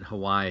shot in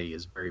Hawaii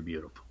is very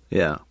beautiful.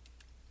 Yeah.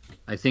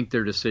 I think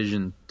their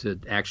decision to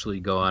actually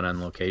go out on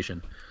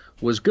location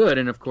was good,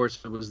 and of course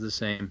it was the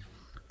same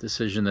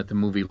decision that the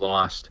movie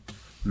Lost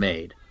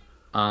made.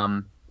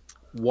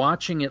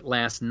 Watching it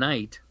last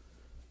night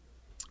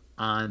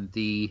on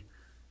the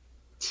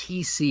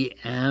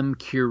TCM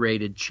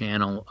curated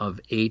channel of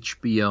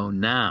HBO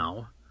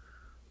Now,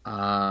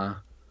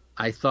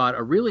 I thought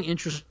a really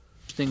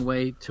interesting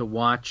way to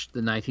watch the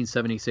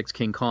 1976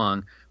 King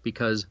Kong,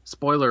 because,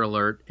 spoiler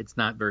alert, it's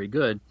not very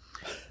good,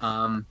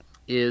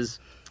 is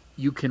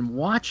you can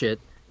watch it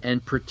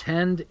and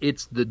pretend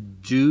it's the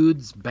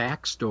dude's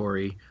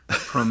backstory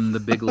from The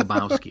Big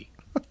Lebowski.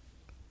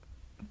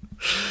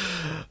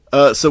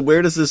 So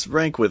where does this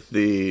rank with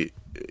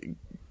in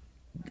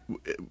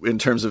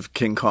terms of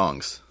King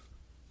Kongs?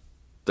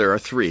 There are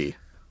 3.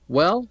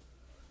 Well,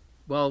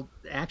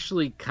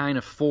 actually kind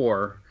of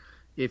 4,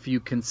 if you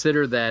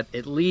consider that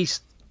at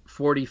least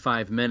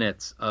 45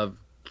 minutes of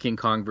King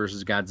Kong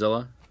versus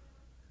Godzilla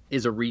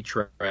is a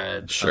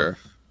retread Sure. of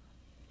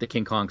the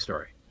King Kong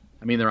story.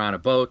 I mean, they're on a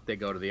boat, they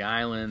go to the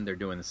island, they're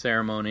doing the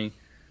ceremony.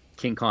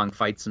 King Kong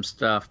fights some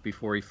stuff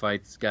before he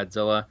fights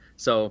Godzilla.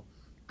 So,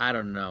 I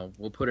don't know.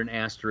 We'll put an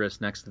asterisk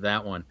next to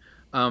that one.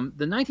 The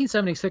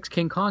 1976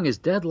 King Kong is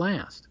dead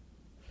last.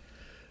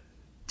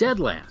 Dead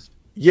last.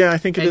 Yeah, I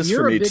think it And is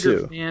you're for a me bigger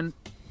too. fan.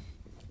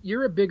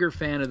 You're a bigger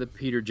fan of the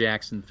Peter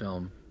Jackson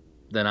film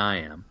than I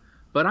am,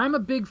 but I'm a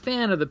big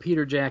fan of the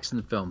Peter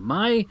Jackson film.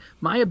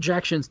 My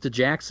objections to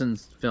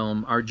Jackson's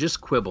film are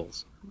just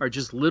quibbles, are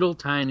just little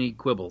tiny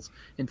quibbles.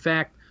 In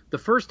fact, the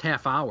first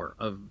half hour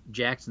of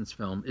Jackson's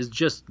film is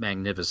just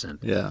magnificent.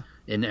 Yeah.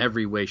 In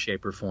every way,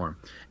 shape, or form.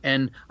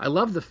 And I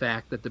love the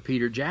fact that the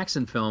Peter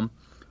Jackson film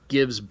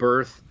gives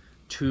birth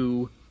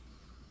to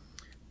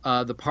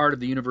the part of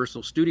the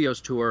Universal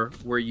Studios tour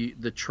where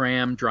the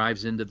tram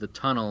drives into the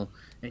tunnel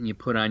and you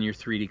put on your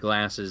 3D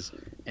glasses,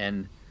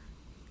 and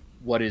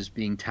what is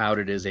being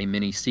touted as a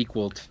mini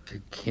sequel to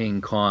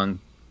King Kong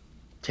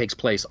takes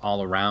place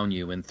all around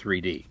you in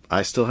 3D.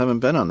 I still haven't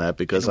been on that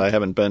because I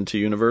haven't been to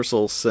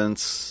Universal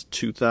since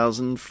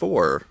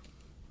 2004,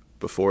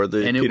 before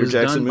the And it Peter was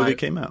Jackson done movie by-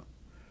 came out.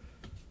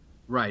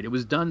 Right. It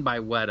was done by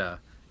Weta,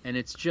 and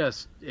it's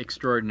just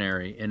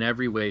extraordinary in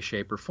every way,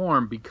 shape, or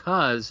form,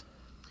 because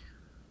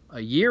a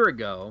year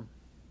ago,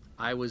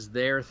 I was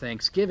there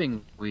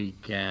Thanksgiving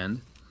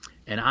weekend,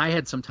 and I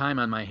had some time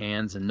on my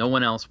hands, and no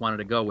one else wanted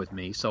to go with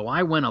me, so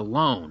I went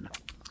alone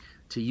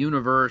to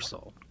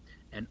Universal,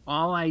 and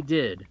all I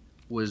did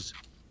was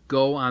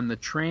go on the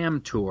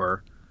tram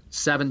tour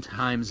 7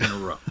 times in a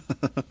row.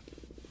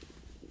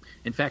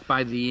 In fact,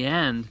 by the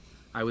end,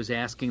 I was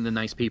asking the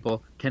nice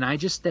people, can I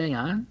just stay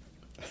on?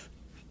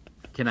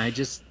 Can I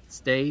just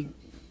stay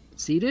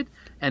seated?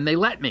 And they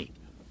let me.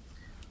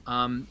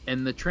 And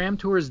the tram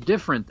tour is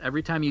different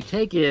every time you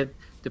take it,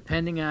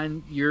 depending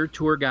on your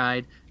tour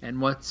guide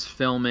and what's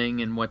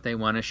filming and what they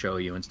want to show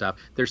you and stuff.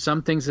 There's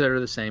some things that are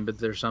the same, but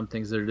there's some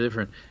things that are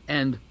different.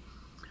 And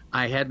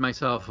I had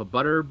myself a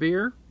butter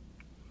beer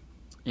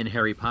in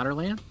Harry Potter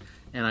Land,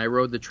 and I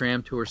rode the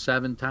tram tour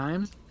 7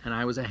 times, and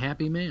I was a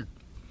happy man.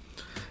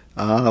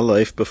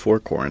 Life before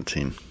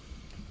quarantine.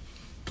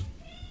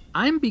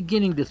 I'm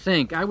beginning to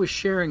think, I was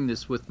sharing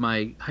this with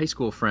my high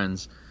school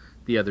friends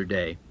the other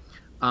day,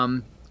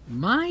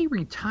 my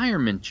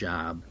retirement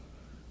job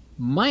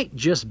might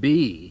just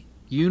be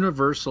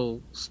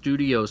Universal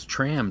Studios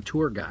tram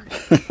tour guide.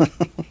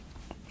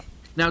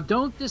 Now,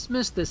 don't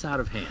dismiss this out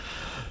of hand.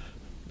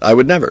 I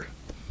would never.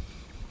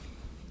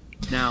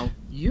 Now,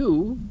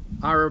 you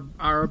are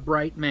a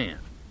bright man,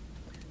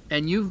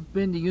 and you've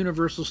been to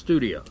Universal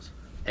Studios,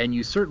 and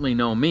you certainly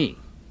know me.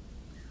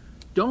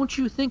 Don't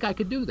you think I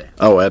could do that?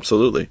 Oh,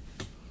 absolutely.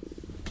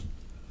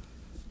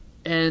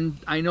 And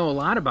I know a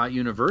lot about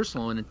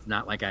Universal, and it's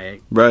not like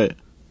Right.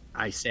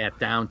 I sat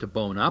down to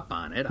bone up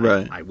on it.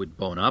 Right. I would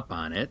bone up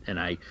on it, and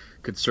I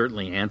could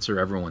certainly answer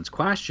everyone's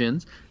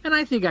questions, and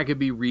I think I could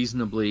be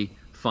reasonably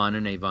fun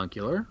and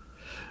avuncular.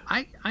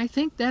 I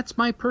think that's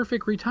my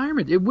perfect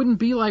retirement. It wouldn't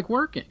be like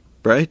working.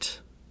 Right?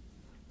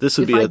 This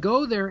would If be I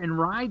go there and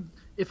ride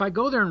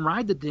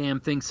the damn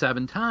thing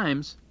 7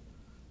 times,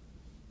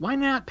 why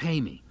not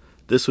pay me?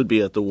 This would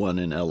be at the one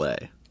in LA,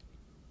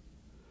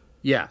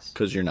 Yes.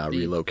 because you're not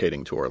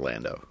relocating to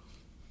Orlando.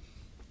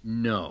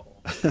 No.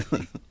 I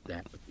think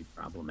that would be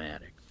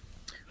problematic.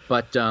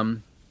 But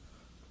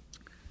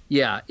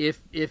yeah, if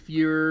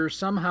you're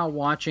somehow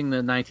watching the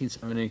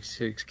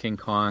 1976 King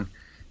Kong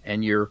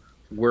and you're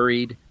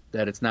worried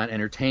that it's not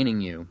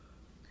entertaining you,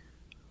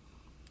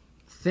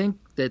 think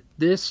that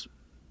this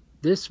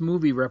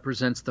movie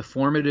represents the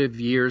formative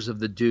years of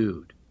the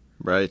dude.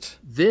 Right.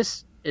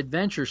 This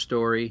adventure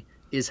story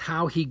is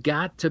how he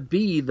got to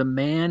be the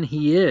man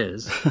he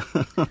is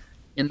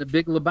in The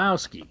Big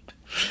Lebowski.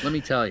 Let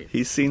me tell you.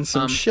 He's seen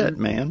some shit, and-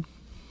 man.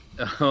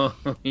 Oh,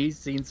 he's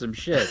seen some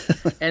shit.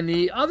 And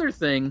the other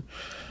thing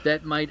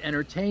that might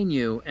entertain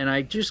you, and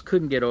I just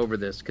couldn't get over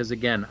this because,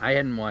 again, I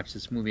hadn't watched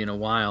this movie in a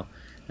while,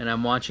 and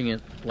I'm watching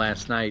it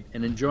last night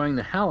and enjoying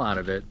the hell out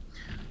of it.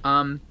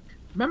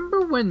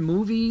 Remember when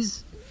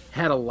movies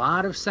had a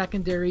lot of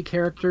secondary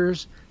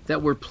characters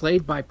that were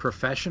played by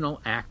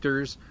professional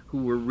actors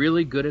who were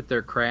really good at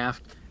their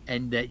craft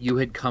and that you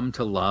had come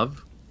to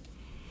love?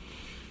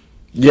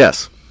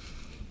 Yes.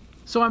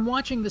 So I'm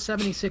watching the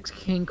 76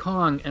 King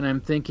Kong, and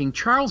I'm thinking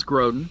Charles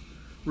Grodin,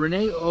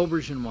 Rene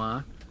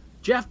Auberjonois,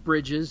 Jeff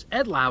Bridges,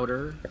 Ed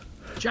Lauter,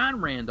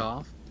 John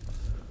Randolph,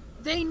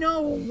 they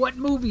know what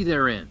movie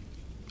they're in.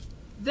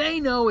 They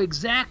know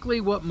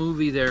exactly what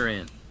movie they're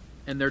in,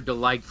 and they're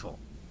delightful.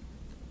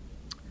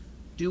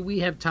 Do we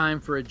have time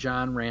for a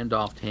John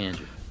Randolph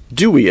tangent?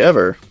 Do we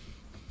ever?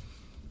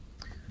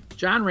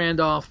 John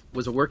Randolph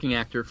was a working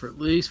actor for at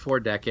least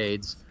 4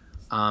 decades.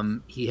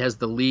 He has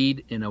the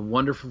lead in a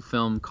wonderful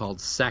film called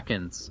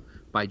Seconds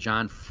by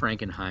John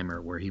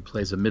Frankenheimer, where he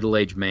plays a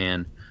middle-aged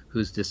man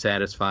who's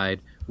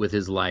dissatisfied with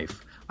his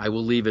life. I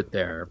will leave it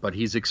there, but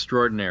he's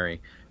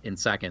extraordinary in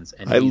Seconds.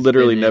 And I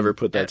literally never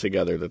put that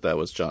together that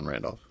was John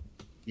Randolph.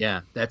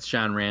 Yeah, that's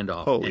John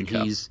Randolph. Holy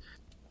cow.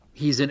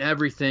 He's in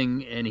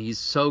everything, and he's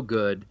so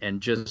good,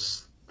 and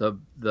just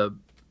the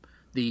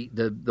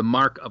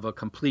mark of a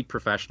complete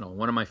professional.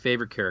 One of my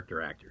favorite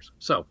character actors.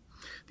 So,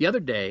 the other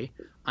day,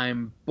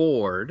 I'm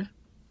bored,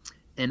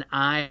 and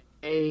I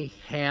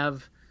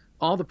have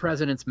All the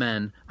President's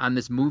Men on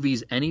this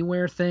Movies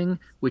Anywhere thing,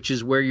 which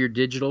is where your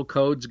digital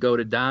codes go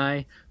to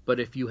die. But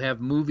if you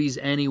have Movies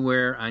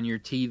Anywhere on your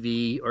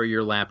TV or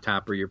your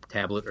laptop or your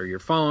tablet or your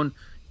phone,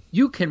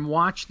 you can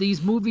watch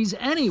these movies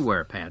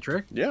anywhere,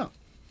 Patrick. Yeah.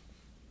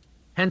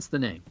 Hence the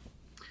name.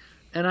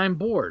 And I'm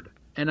bored,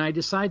 and I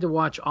decide to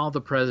watch All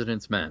the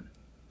President's Men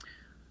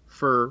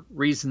for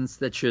reasons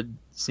that should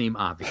seem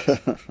obvious.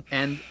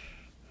 And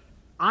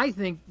I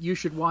think you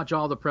should watch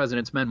All the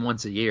President's Men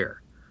once a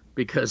year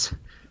because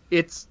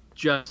it's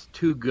just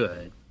too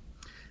good.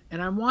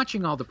 And I'm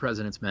watching All the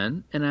President's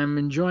Men, and I'm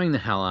enjoying the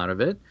hell out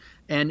of it.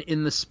 And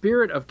in the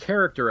spirit of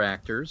character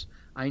actors,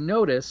 I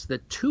notice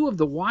that 2 of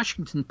the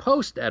Washington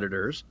Post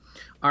editors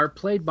are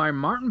played by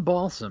Martin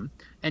Balsam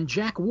and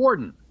Jack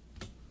Warden.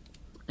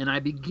 And I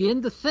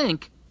begin to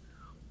think,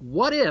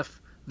 what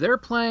if they're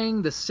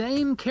playing the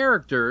same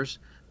characters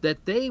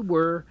that they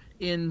were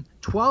in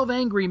 12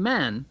 Angry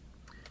Men,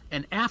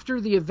 and after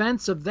the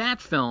events of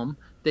that film,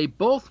 they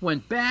both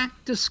went back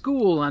to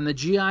school on the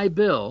GI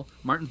Bill.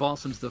 Martin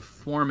Balsam's the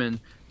foreman,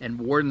 and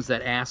Warden's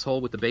that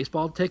asshole with the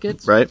baseball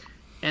tickets. Right.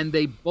 And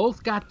they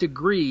both got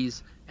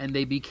degrees, and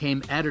they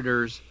became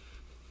editors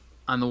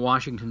on the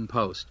Washington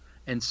Post.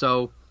 And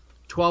so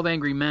 12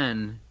 Angry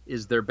Men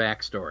is their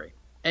backstory.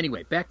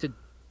 Anyway, back to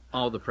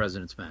All the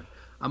President's Men.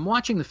 I'm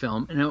watching the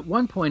film, and at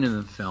one point in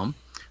the film,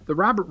 the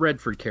Robert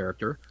Redford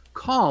character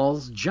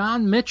calls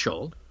John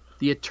Mitchell,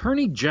 the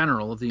Attorney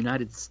General of the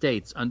United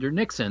States under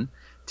Nixon,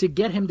 to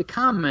get him to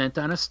comment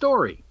on a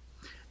story.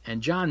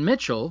 And John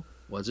Mitchell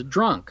was a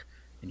drunk,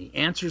 and he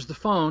answers the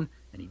phone,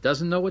 and he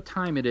doesn't know what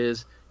time it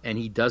is, and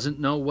he doesn't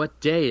know what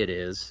day it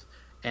is,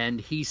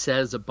 and he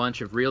says a bunch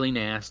of really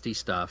nasty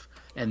stuff,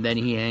 and then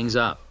he hangs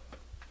up.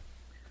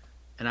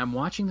 And I'm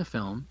watching the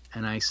film,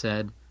 and I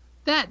said,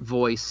 that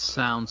voice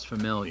sounds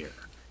familiar.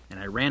 And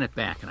I ran it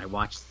back, and I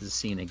watched the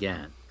scene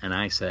again, and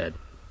I said,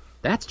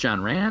 that's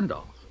John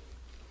Randolph.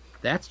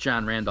 That's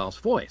John Randolph's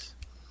voice.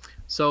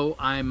 So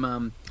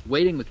I'm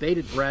waiting with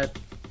bated breath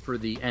for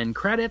the end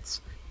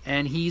credits,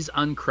 and he's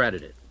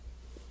uncredited.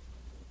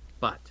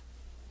 But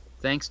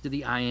thanks to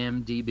the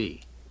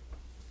IMDb,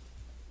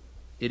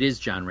 it is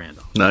John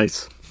Randolph.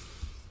 Nice.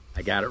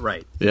 I got it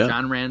right. Yeah.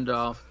 John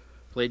Randolph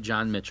played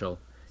John Mitchell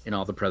in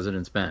All the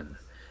President's Men.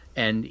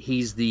 And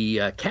he's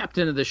the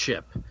captain of the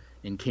ship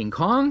in King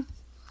Kong,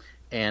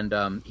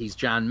 and he's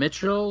John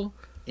Mitchell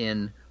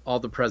in All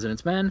the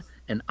President's Men.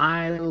 And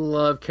I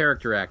love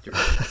character actors.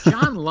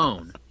 John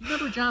Lone. You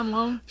remember John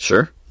Lone?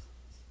 Sure.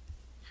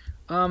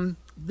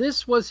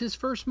 This was his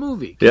first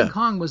movie. Yeah. King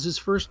Kong was his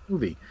first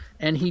movie.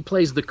 And he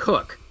plays the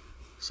cook,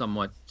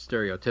 somewhat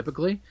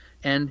stereotypically.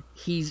 And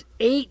he's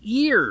 8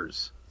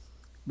 years.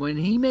 When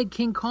he made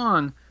King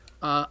Kong,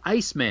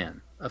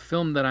 Iceman, a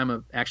film that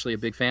I'm actually a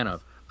big fan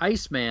of,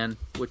 Iceman,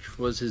 which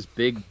was his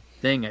big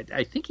thing.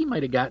 I think he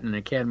might have gotten an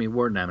Academy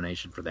Award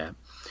nomination for that.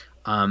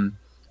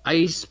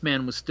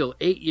 Iceman was still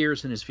 8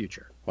 years in his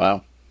future.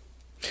 Wow.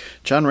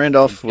 John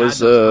Randolph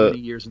was... God knows how many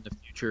years in the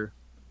future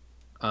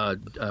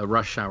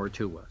Rush Hour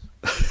 2 was.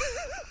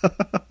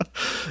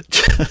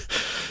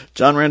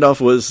 John Randolph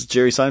was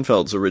Jerry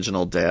Seinfeld's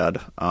original dad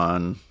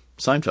on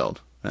Seinfeld,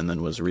 and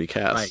then was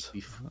recast.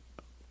 Right,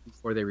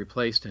 before they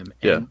replaced him.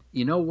 Yeah. And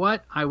you know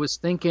what? I was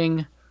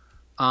thinking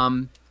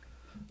some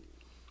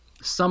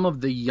of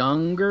the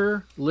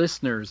younger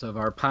listeners of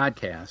our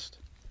podcast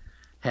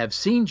have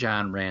seen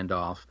John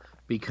Randolph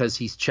because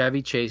he's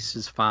Chevy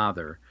Chase's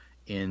father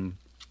in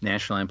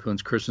National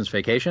Lampoon's Christmas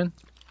Vacation.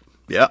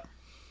 Yeah.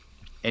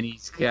 And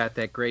he's got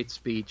that great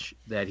speech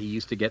that he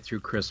used to get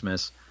through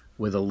Christmas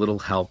with a little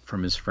help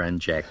from his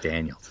friend Jack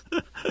Daniels.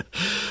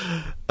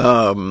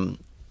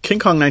 King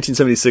Kong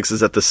 1976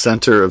 is at the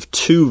center of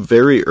two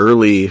very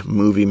early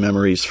movie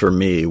memories for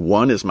me.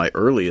 One is my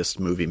earliest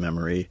movie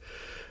memory.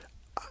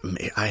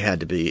 I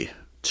had to be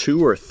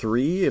 2 or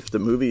 3 if the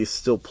movie is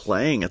still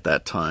playing at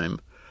that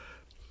time.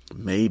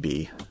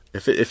 Maybe.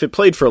 If it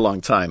played for a long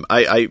time.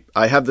 I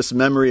have this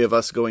memory of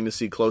us going to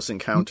see Close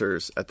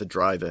Encounters at the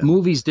drive-in.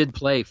 Movies did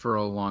play for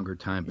a longer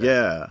time.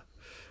 Yeah.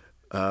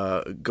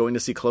 Going to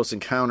see Close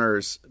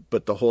Encounters,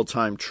 but the whole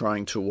time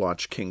trying to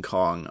watch King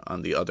Kong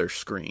on the other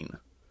screen.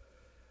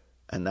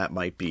 And that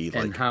might be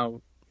like...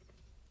 And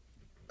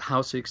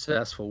how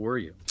successful were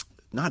you?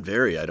 Not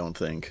very, I don't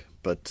think.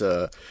 But,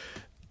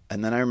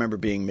 and then I remember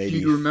being maybe... Do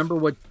you remember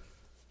what...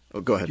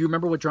 Oh, go ahead. Do you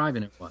remember what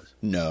drive-in it was?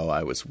 No,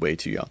 I was way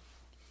too young.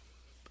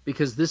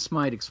 Because this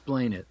might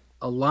explain it.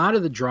 A lot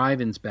of the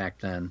drive-ins back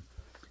then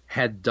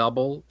had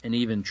double and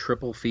even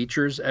triple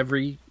features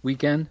every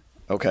weekend.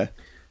 Okay.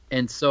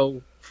 And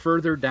so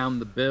further down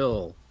the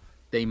bill,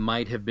 they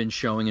might have been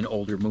showing an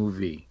older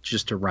movie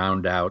just to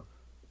round out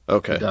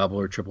okay. a double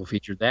or triple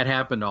feature. That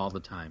happened all the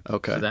time.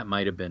 Okay. So that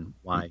might have been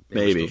why they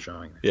maybe were still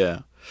showing it.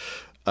 Yeah.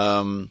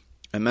 And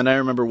then I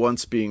remember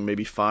once being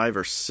maybe 5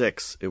 or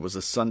 6. It was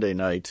a Sunday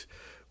night.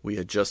 We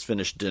had just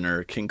finished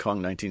dinner. King Kong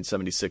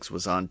 1976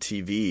 was on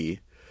TV.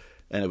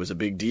 And it was a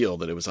big deal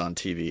that it was on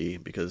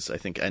TV because I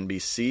think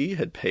NBC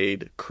had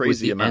paid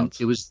crazy amounts.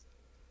 It was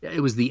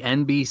the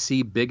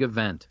NBC big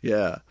event.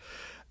 Yeah.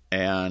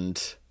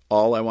 And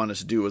all I wanted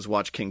to do was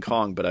watch King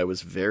Kong, but I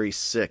was very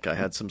sick. I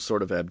had some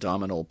sort of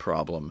abdominal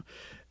problem,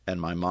 and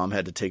my mom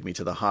had to take me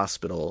to the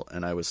hospital,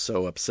 and I was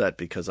so upset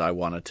because I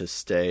wanted to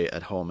stay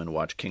at home and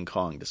watch King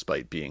Kong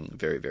despite being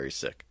very, very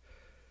sick.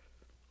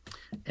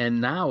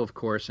 And now, of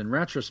course, in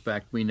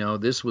retrospect, we know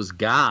this was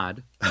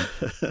God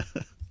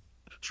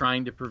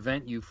trying to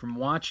prevent you from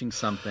watching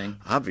something.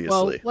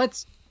 Obviously. Well,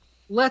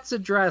 let's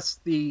address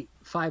the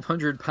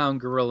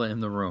 500-pound gorilla in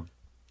the room.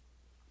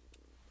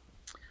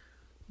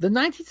 The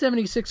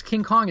 1976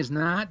 King Kong is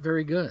not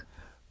very good.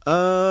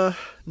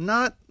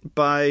 Not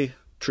by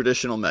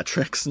traditional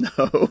metrics,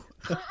 no.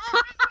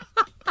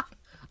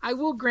 I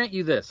will grant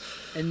you this,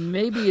 and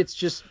maybe it's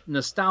just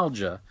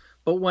nostalgia,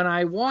 but when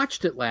I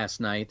watched it last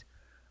night,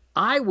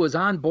 I was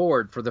on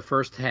board for the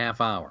first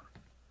half hour.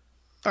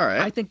 All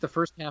right. I think the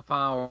first half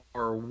hour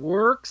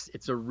works.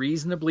 It's a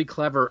reasonably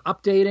clever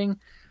updating.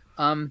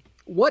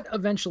 What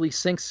eventually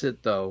sinks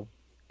it, though,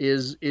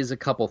 is a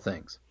couple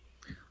things.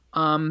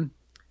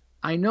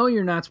 I know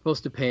you're not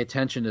supposed to pay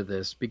attention to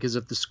this because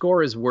if the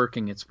score is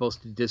working, it's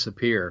supposed to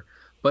disappear.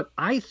 But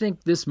I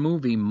think this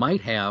movie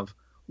might have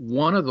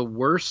one of the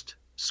worst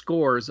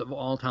scores of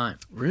all time.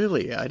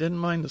 Really? I didn't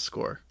mind the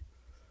score.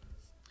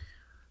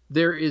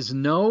 There is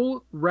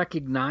no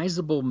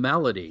recognizable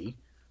melody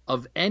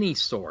of any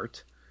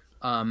sort.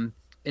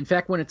 In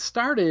fact, when it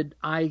started,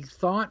 I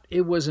thought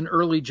it was an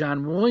early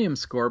John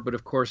Williams score, but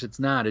of course it's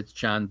not. It's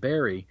John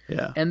Barry.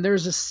 Yeah. And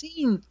there's a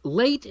scene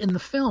late in the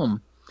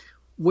film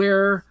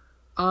where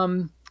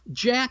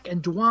Jack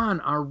and Dwan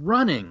are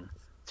running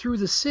through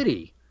the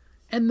city,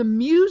 and the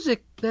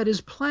music that is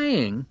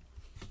playing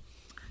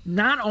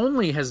not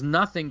only has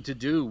nothing to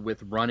do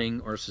with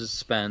running or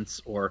suspense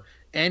or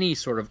any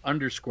sort of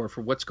underscore for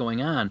what's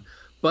going on,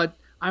 but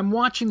I'm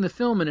watching the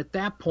film, and at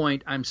that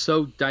point, I'm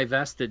so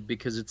divested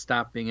because it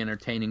stopped being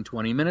entertaining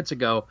 20 minutes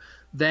ago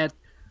that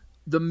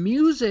the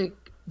music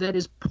that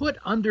is put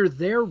under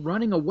their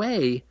running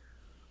away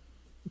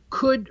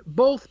could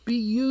both be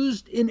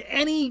used in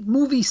any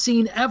movie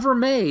scene ever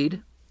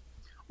made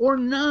or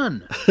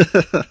none.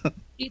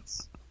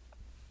 It's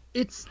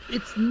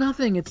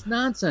nothing. It's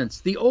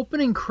nonsense. The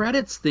opening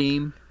credits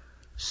theme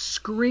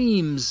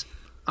screams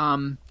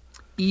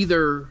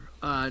either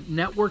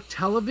network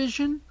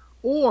television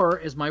or,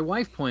 as my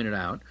wife pointed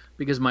out,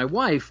 because my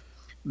wife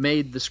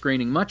made the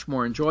screening much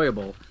more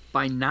enjoyable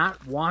by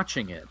not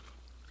watching it.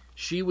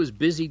 She was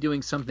busy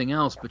doing something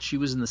else, but she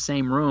was in the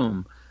same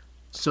room,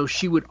 so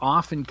she would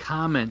often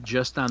comment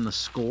just on the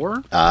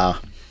score.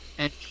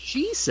 And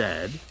she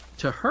said,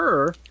 to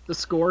her, the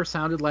score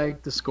sounded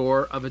like the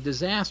score of a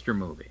disaster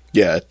movie.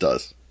 Yeah, it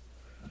does.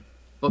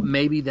 But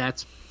maybe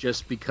that's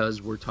just because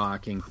we're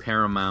talking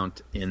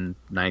Paramount in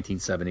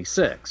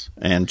 1976.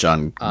 And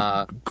John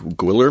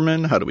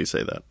Guillermin? How do we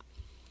say that?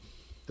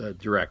 The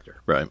director.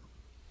 Right.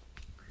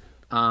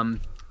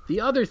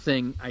 The other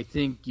thing I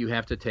think you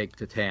have to take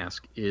to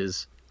task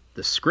is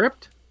the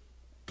script,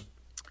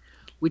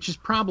 which is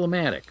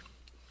problematic.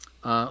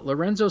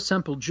 Lorenzo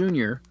Semple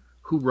Jr.,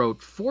 who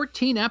wrote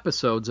 14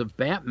 episodes of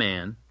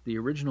Batman, the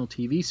original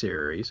TV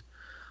series,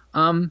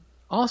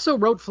 also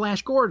wrote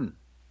Flash Gordon.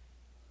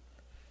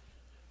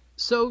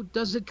 So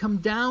does it come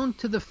down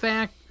to the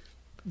fact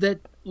that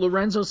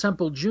Lorenzo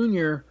Semple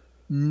Jr.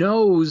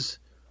 knows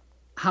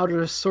how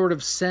to sort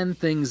of send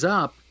things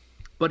up,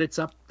 but it's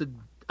up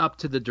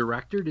to the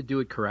director to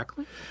do it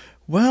correctly?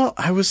 Well,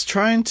 I was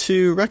trying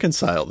to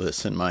reconcile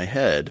this in my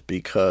head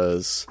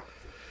because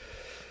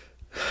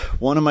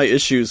one of my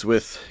issues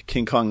with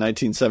King Kong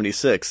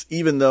 1976,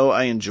 even though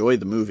I enjoy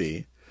the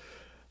movie,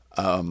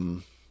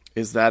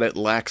 is that it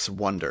lacks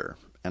wonder.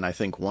 And I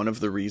think one of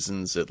the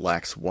reasons it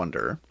lacks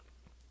wonder,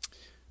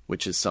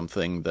 which is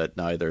something that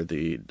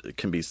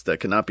that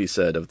cannot be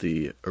said of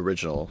the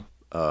original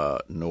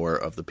nor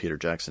of the Peter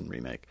Jackson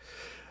remake,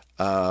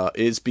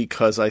 is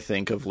because I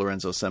think of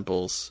Lorenzo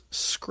Semple's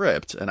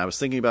script. And I was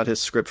thinking about his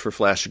script for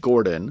Flash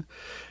Gordon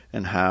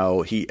and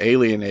how he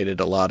alienated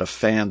a lot of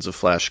fans of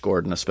Flash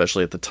Gordon,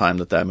 especially at the time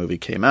that movie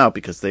came out,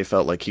 because they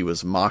felt like he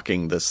was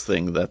mocking this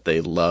thing that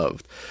they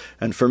loved.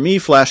 And for me,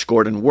 Flash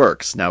Gordon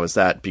works. Now, is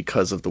that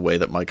because of the way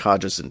that Mike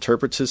Hodges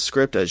interprets his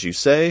script, as you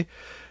say?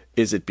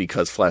 Is it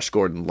because Flash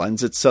Gordon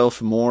lends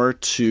itself more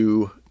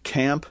to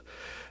camp?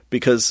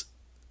 Because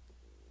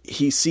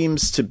he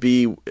seems to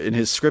be, in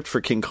his script for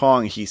King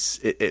Kong,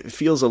 it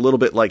feels a little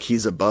bit like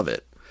he's above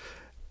it.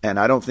 And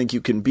I don't think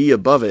you can be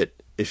above it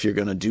if you're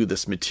going to do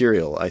this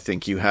material. I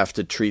think you have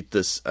to treat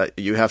this,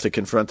 you have to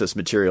confront this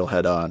material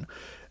head on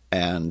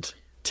and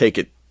take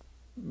it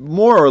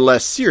more or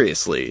less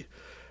seriously.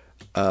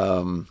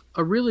 A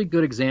really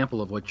good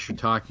example of what you're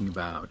talking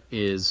about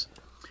is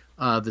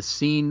the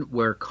scene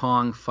where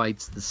Kong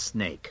fights the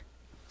snake.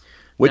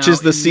 Which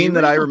is the scene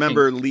that I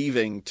remember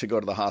leaving to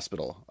go to the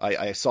hospital.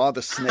 I saw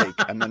the snake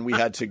and then we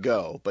had to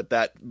go. But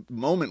that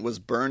moment was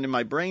burned in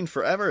my brain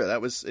forever.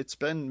 It's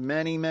been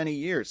many, many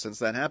years since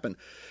that happened.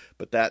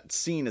 But that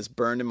scene is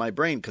burned in my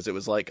brain because it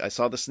was like, I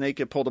saw the snake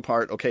get pulled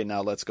apart. Okay,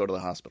 now let's go to the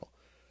hospital.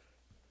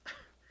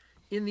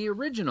 In the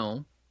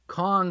original,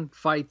 Kong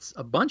fights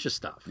a bunch of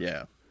stuff.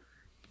 Yeah.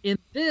 In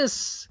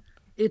this,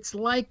 it's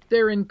like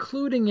they're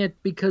including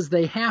it because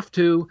they have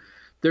to.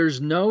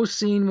 There's no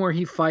scene where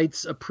he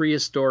fights a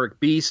prehistoric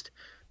beast.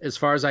 As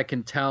far as I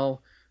can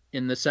tell,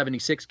 in the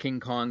 76 King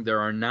Kong, there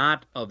are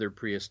not other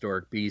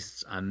prehistoric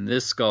beasts on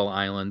this Skull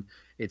Island.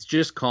 It's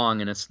just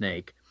Kong and a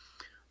snake.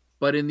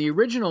 But in the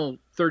original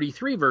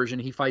 33 version,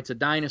 he fights a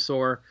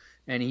dinosaur,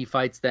 and he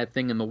fights that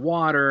thing in the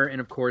water,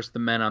 and of course the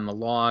men on the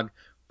log.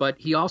 But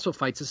he also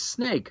fights a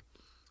snake.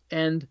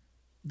 And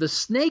the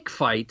snake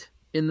fight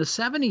in the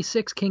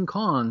 76 King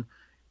Kong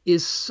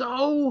is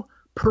so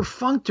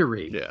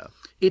perfunctory. Yeah.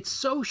 It's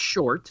so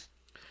short,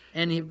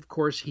 and of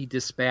course he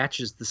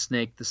dispatches the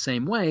snake the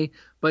same way,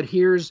 but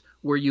here's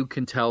where you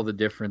can tell the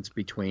difference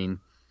between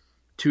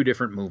two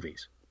different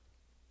movies.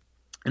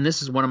 And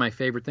this is one of my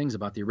favorite things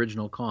about the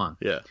original Kong.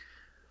 Yeah.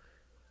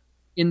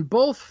 In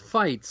both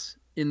fights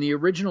in the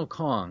original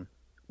Kong,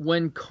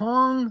 when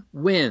Kong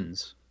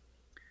wins,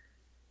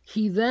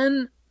 he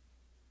then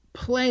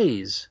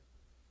plays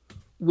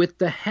with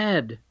the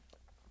head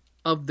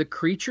of the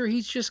creature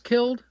he's just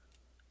killed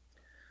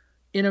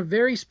in a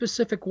very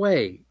specific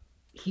way.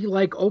 He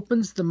like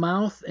opens the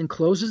mouth and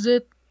closes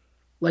it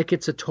like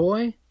it's a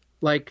toy,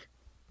 like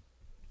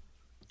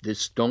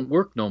this don't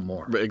work no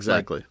more.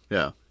 Exactly.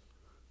 Yeah.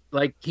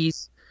 Like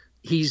he's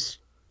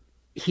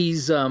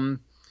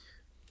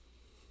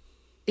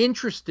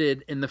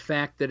interested in the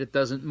fact that it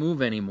doesn't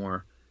move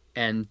anymore,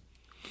 and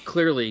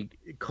clearly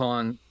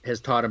Kong has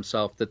taught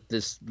himself that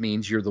this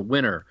means you're the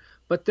winner.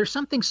 But there's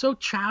something so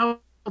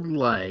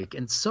childlike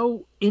and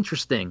so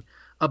interesting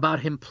about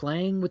him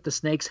playing with the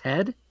snake's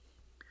head.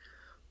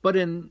 But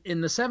in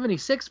the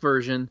 76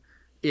 version,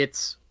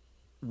 it's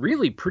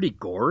really pretty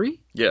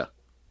gory. Yeah.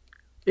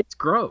 It's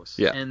gross.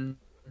 Yeah. And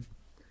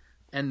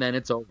then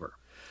it's over.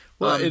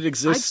 Well, it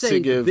exists I'd say to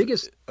give. the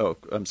biggest... Oh,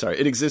 I'm sorry.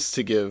 It exists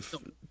to give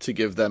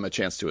them a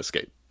chance to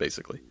escape,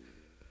 basically.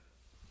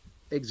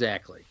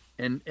 Exactly.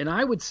 And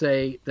I would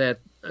say that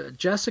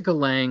Jessica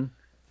Lange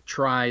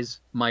tries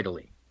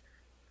mightily,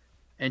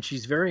 and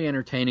she's very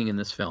entertaining in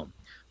this film.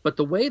 But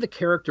the way the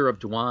character of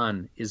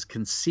Dwan is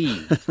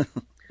conceived,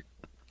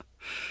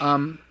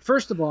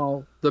 first of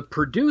all, the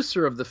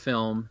producer of the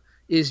film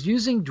is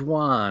using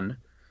Dwan,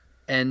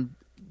 and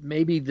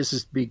maybe this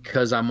is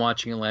because I'm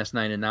watching it last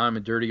night and now I'm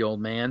a dirty old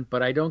man,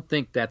 but I don't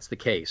think that's the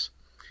case.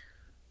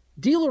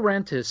 De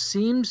Laurentiis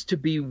seems to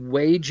be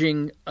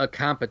waging a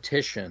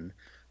competition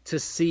to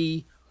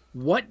see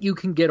what you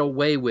can get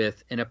away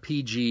with in a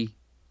PG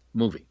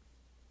movie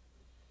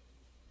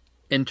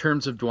in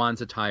terms of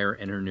Dwan's attire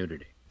and her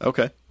nudity.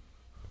 Okay.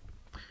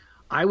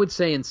 I would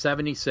say in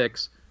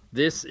 76,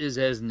 this is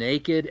as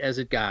naked as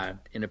it got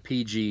in a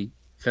PG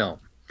film.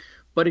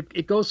 But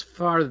it goes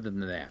farther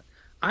than that.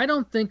 I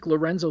don't think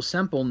Lorenzo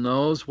Semple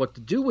knows what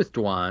to do with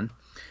Dwan,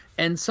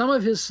 and some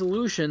of his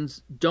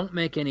solutions don't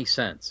make any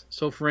sense.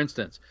 So, for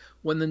instance,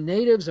 when the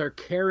natives are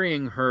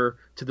carrying her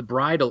to the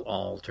bridal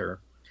altar,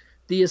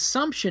 the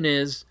assumption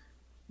is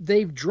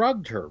they've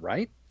drugged her,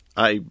 right?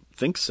 I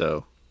think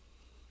so.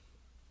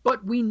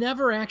 But we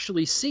never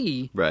actually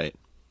see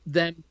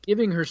them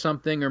giving her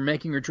something or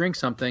making her drink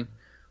something,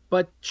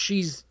 but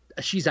she's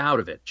out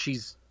of it.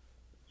 She's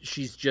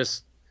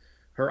just,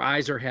 her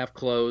eyes are half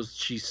closed,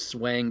 she's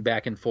swaying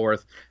back and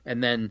forth,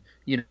 and then,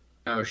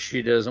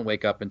 she doesn't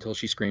wake up until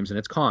she screams and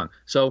it's Kong.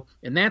 So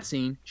in that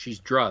scene, she's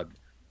drugged.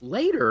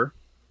 Later,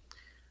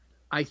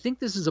 I think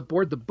this is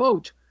aboard the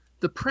boat,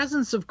 the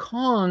presence of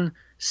Kong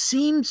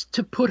seems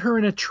to put her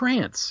in a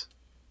trance.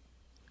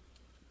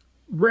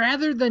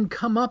 Rather than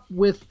come up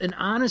with an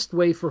honest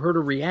way for her to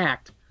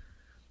react,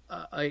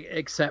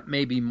 except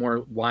maybe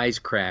more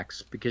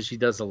wisecracks, because she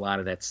does a lot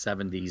of that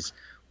 70s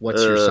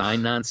what's your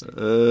sign nonsense.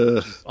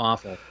 Which is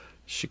awful.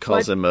 She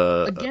calls him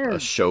a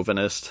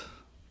chauvinist.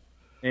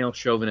 Male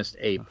chauvinist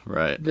ape.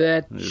 Right.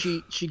 That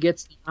she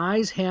gets the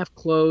eyes half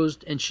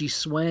closed and she's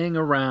swaying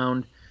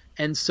around.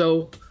 And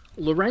so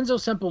Lorenzo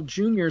Semple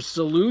Jr.'s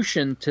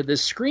solution to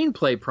this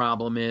screenplay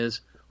problem is,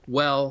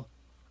 well,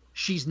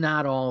 she's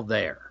not all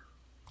there.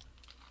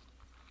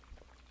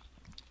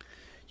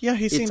 Yeah,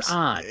 it's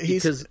odd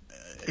because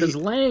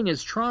Lang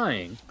is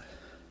trying.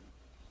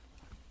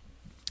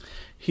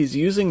 He's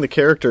using the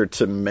character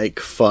to make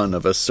fun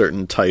of a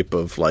certain type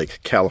of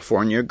like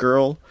California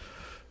girl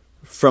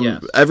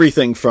from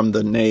everything from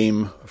the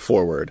name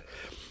forward.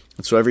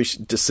 And so every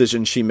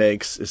decision she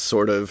makes is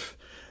sort of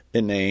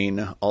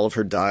inane. All of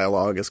her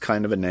dialogue is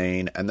kind of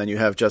inane. And then you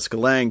have Jessica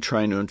Lange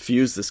trying to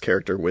infuse this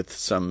character with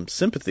some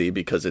sympathy,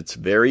 because it's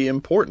very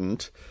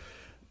important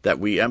that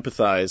we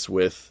empathize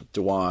with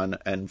Dwan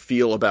and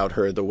feel about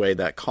her the way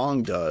that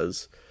Kong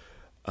does.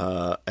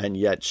 And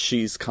yet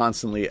she's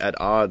constantly at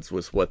odds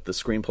with what the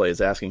screenplay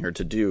is asking her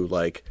to do,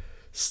 like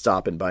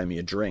stop and buy me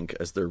a drink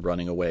as they're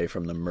running away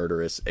from the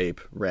murderous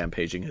ape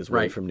rampaging his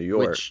way from New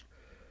York.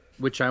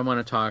 Which I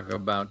want to talk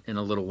about in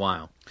a little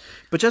while.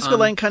 But Jessica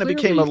Lange kind of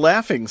became a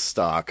laughing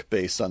stock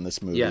based on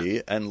this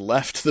movie and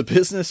left the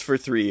business for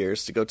 3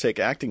 years to go take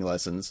acting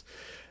lessons.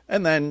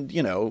 And then,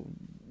 you know,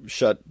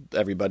 shut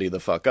everybody the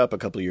fuck up a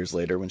couple of years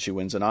later when she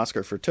wins an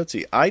Oscar for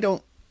Tootsie. I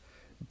don't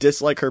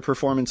dislike her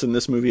performance in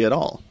this movie at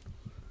all.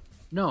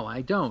 No,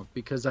 I don't,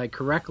 because I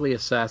correctly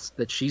assessed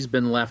that she's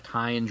been left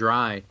high and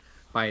dry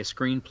by a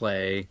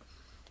screenplay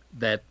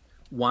that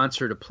wants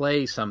her to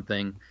play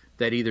something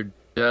that either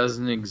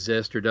doesn't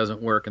exist or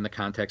doesn't work in the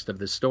context of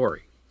this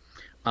story.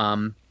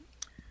 Hold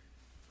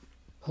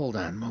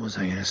on, what was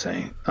I going to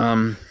say?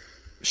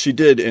 She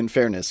did, in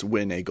fairness,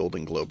 win a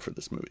Golden Globe for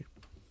this movie.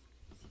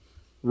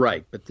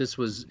 Right, but this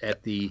was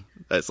at the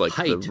as like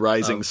the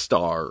rising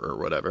star or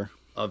whatever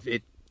of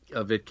it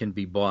can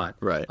be bought.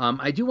 Right.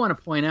 I do want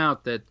to point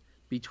out that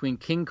between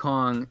King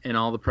Kong and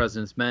All the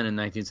President's Men in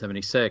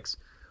 1976,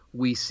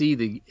 we see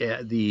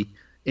the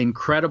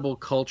incredible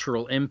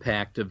cultural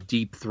impact of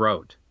Deep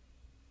Throat.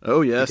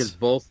 Oh yes, because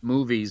both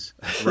movies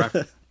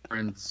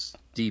reference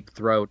Deep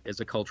Throat as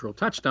a cultural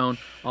touchstone.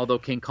 Although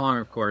King Kong,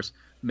 of course,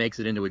 makes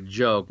it into a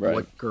joke. Right.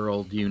 What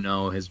girl do you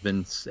know has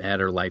been had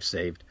her life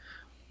saved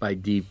by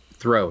Deep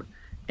Throat?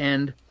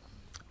 And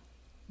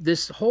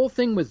this whole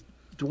thing with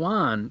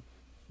Dwan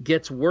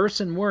gets worse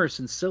and worse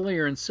and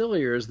sillier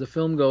as the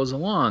film goes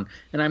along.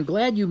 And I'm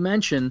glad you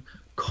mentioned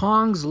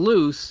Kong's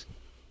Loose,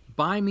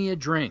 Buy Me a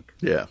Drink.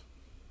 Yeah.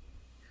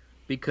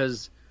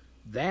 Because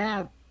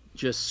that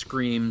just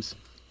screams,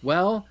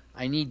 well,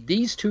 I need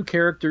these two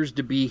characters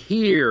to be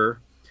here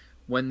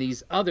when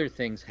these other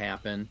things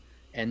happen.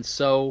 And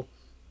so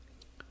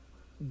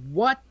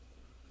what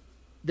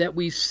that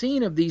we've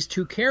seen of these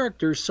two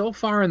characters so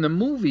far in the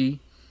movie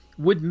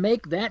would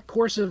make that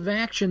course of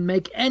action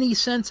make any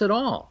sense at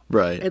all.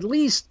 Right. At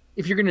least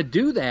if you're going to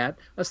do that,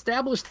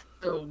 establish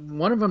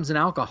one of them's an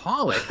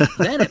alcoholic,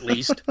 then at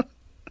least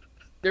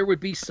there would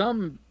be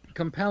some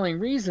compelling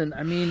reason.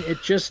 I mean,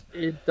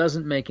 it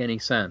doesn't make any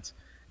sense.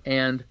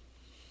 And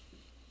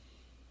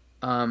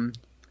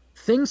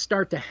things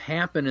start to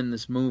happen in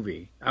this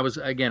movie. I was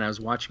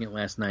watching it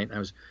last night, and I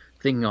was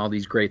thinking all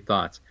these great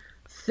thoughts.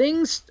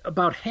 Things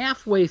about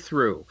halfway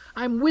through,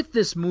 I'm with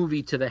this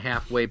movie to the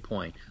halfway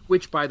point,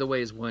 which, by the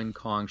way, is when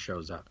Kong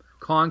shows up.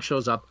 Kong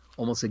shows up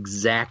almost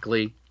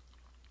exactly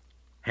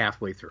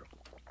halfway through.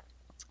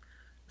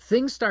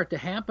 Things start to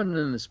happen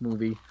in this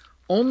movie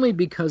only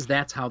because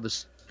that's how the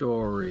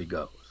story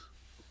goes.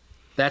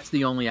 That's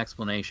the only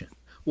explanation.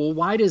 Well,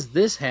 why does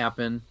this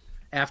happen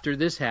after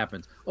this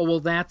happens? Oh, well,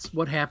 that's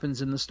what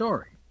happens in the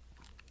story.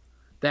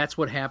 That's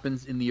what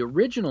happens in the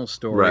original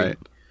story, right.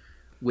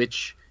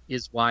 Which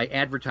is why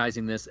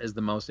advertising this as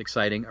the most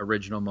exciting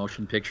original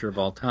motion picture of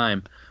all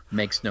time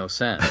makes no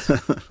sense.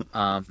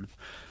 On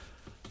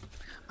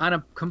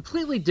a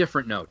completely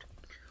different note,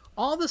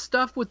 all the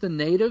stuff with the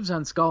natives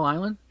on Skull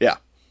Island. Yeah.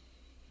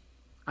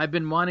 I've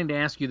been wanting to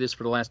ask you this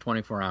for the last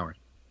 24 hours.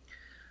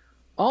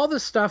 All the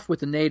stuff with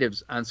the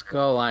natives on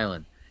Skull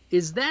Island,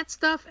 is that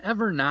stuff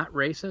ever not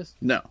racist?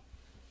 No.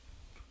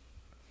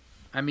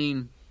 I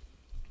mean,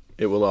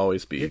 it will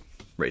always be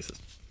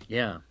racist.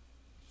 Yeah.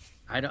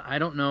 I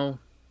don't know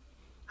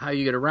how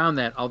you get around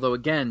that. Although,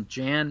 again,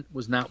 Jan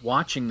was not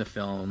watching the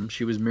film.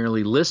 She was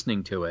merely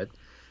listening to it.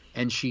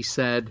 And she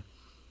said,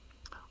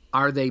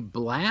 are they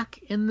black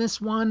in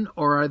this one,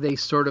 or are they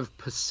sort of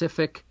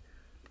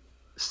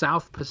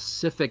South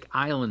Pacific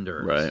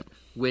Islanders? Right.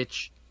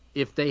 Which,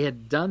 if they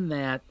had done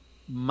that,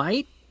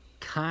 might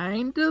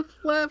kind of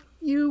left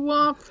you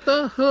off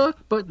the hook.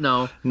 But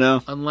no.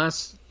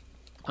 Unless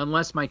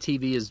my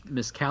TV is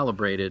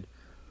miscalibrated,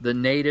 the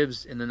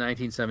natives in the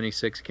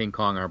 1976 King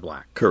Kong are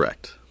black.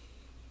 Correct.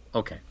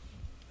 Okay.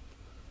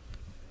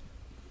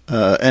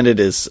 And it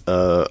is,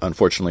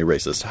 unfortunately,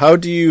 racist. How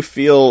do you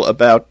feel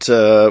about,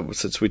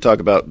 since we talk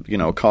about,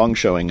 Kong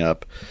showing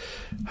up,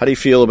 How do you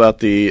feel about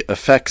the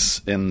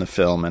effects in the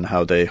film and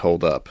how they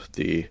hold up?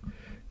 The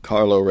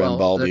Carlo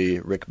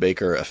Rambaldi, Rick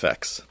Baker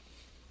effects.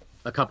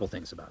 A couple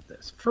things about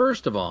this.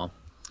 First of all,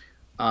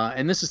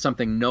 and this is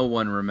something no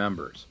one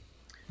remembers,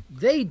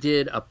 they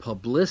did a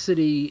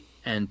publicity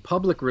and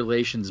public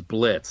relations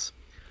blitz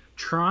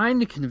trying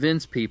to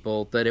convince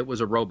people that it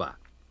was a robot.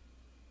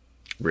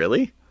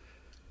 Really?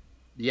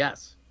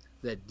 Yes.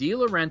 That De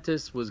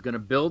Laurentiis was going to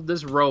build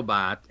this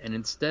robot, and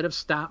instead of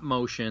stop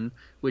motion,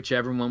 which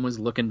everyone was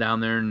looking down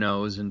their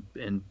nose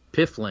and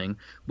piffling,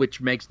 which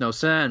makes no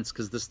sense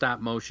because the stop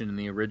motion in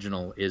the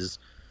original is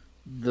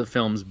the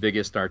film's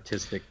biggest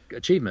artistic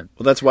achievement.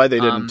 Well, that's why they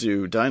didn't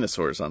do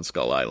dinosaurs on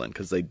Skull Island,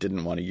 because they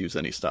didn't want to use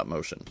any stop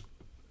motion.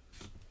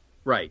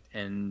 Right,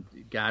 and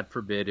God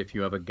forbid if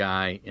you have a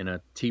guy in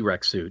a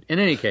T-Rex suit. In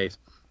any case,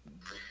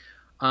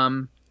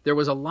 there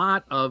was a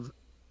lot of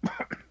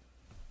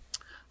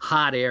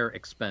hot air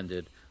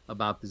expended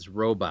about this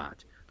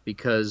robot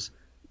because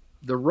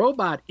the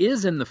robot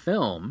is in the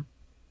film.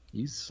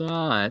 You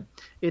saw it.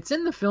 It's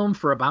in the film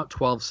for about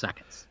 12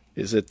 seconds.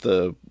 Is it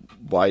the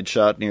wide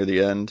shot near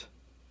the end?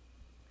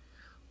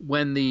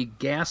 When the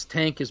gas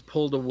tank is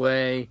pulled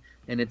away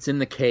and it's in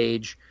the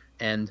cage,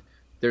 and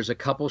there's a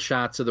couple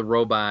shots of the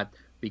robot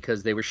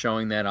because they were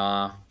showing that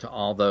off to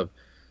all the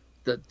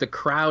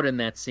crowd in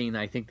that scene.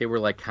 I think they were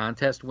like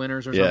contest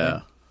winners or something.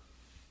 Yeah.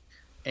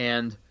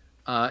 And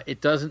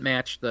it doesn't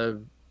match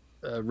the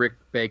Rick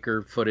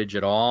Baker footage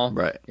at all.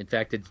 Right. In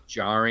fact, it's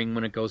jarring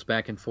when it goes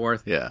back and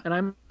forth. Yeah. And I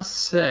must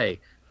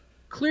say,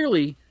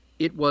 clearly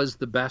it was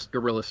the best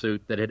gorilla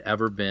suit that had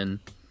ever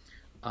been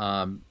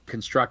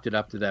constructed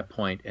up to that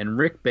point. And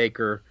Rick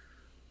Baker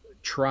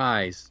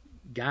tries,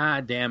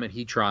 God damn it,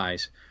 he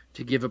tries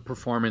to give a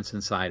performance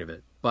inside of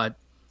it. But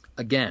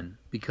again,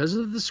 because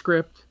of the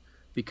script,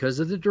 because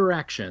of the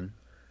direction,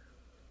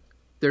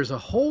 there's a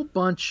whole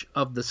bunch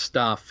of the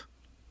stuff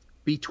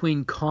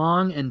between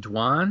Kong and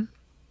Dwan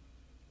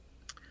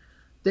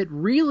that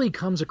really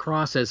comes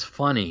across as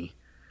funny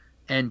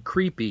and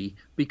creepy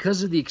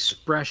because of the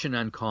expression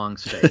on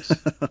Kong's face.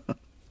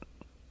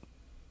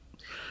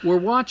 We're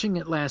watching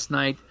it last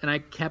night, and I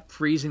kept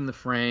freezing the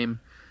frame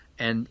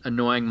and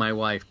annoying my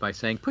wife by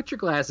saying, "Put your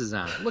glasses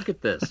on. Look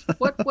at this.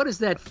 What is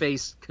that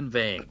face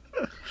conveying?"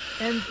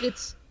 And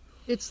it's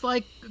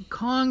like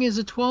Kong is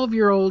a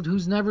 12-year-old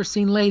who's never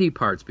seen lady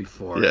parts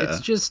before. Yeah.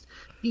 It's just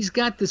he's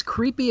got this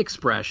creepy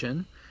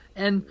expression,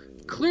 and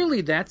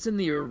clearly that's in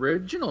the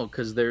original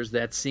because there's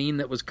that scene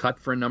that was cut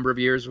for a number of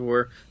years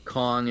where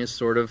Kong is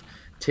sort of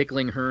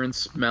tickling her and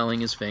smelling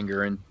his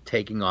finger and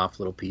taking off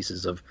little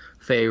pieces of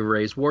Fay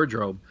Wray's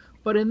wardrobe.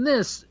 But in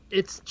this,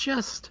 it's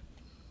just...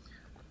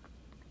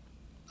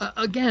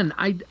 again,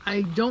 I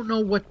don't know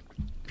what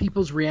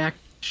people's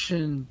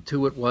reaction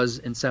to it was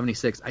in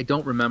 76. I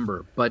don't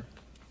remember.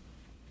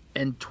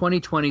 And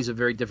 2020 is a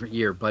very different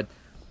year. But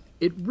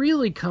it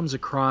really comes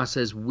across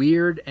as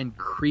weird and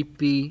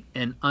creepy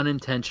and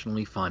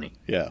unintentionally funny.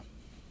 Yeah.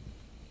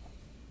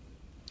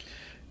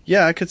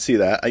 Yeah, I could see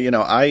that.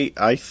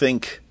 I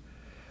think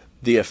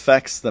the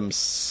effects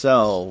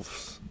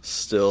themselves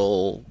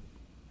still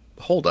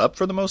hold up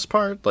for the most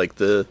part. Like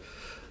the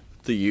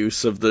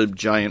use of the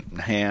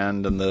giant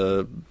hand and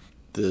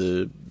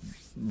the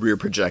rear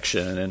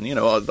projection and,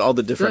 all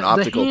the different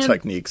optical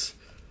techniques.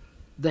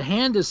 The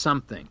hand is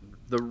something.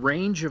 The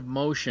range of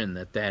motion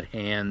that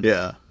hand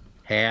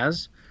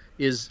has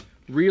is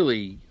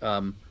really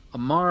a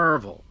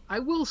marvel. I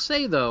will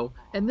say, though,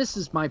 and this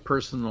is my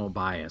personal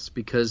bias,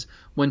 because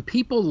when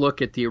people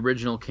look at the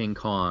original King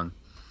Kong,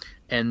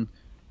 and,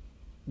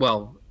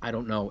 well, I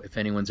don't know if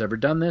anyone's ever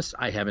done this.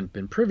 I haven't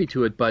been privy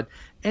to it, but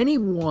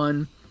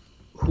anyone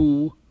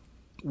who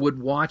would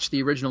watch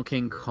the original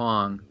King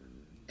Kong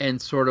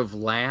and sort of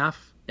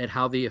laugh at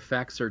how the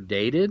effects are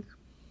dated,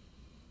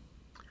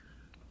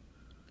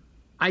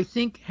 I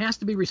think has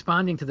to be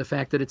responding to the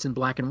fact that it's in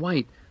black and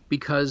white,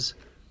 because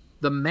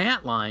the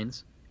matte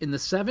lines in the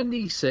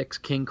 76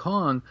 King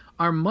Kong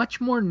are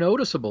much more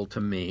noticeable to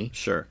me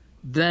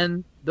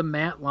than the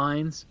matte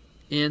lines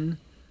in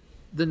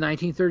the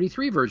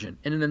 1933 version.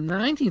 And in the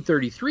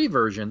 1933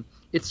 version,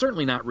 it's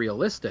certainly not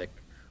realistic,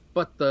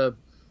 but the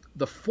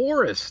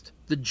forest,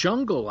 the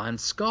jungle on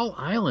Skull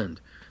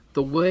Island,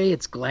 the way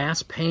it's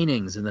glass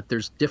paintings and that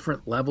there's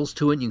different levels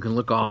to it, and you can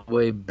look all the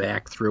way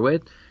back through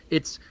it.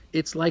 It's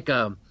like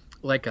a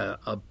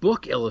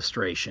book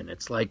illustration.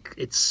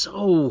 It's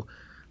so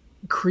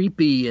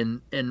creepy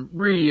and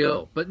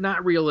real, but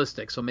not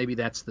realistic. So maybe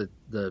that's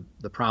the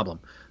problem.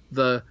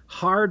 The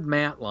hard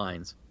matte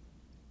lines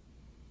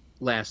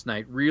last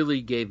night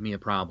really gave me a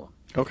problem.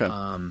 Okay.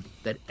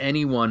 That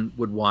anyone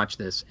would watch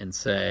this and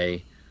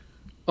say,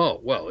 "Oh,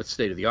 well, it's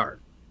state of the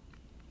art."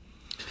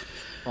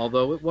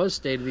 Although it was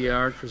state of the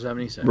art for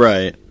 76.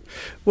 Right.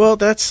 Well,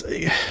 that's,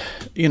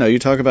 you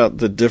talk about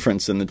the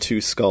difference in the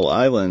two Skull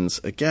Islands.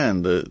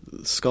 Again, the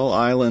Skull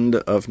Island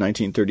of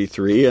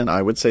 1933 and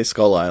I would say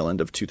Skull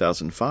Island of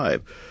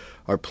 2005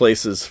 are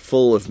places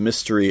full of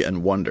mystery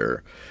and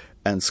wonder.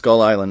 And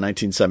Skull Island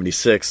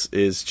 1976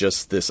 is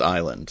just this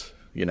island,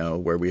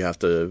 where we have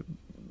to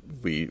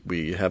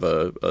we have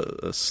a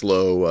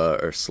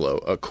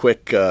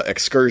quick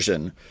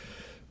excursion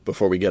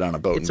before we get on a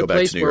boat and go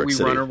back to New York City. It's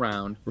a place where we run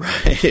around.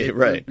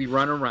 Right. We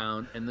run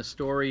around, and the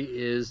story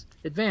is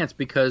advanced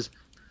because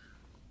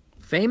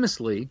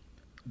famously,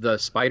 the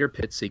Spider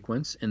Pit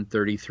sequence in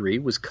 33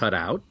 was cut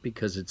out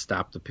because it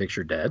stopped the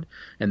picture dead,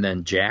 and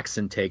then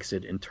Jackson takes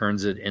it and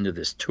turns it into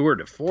this tour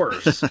de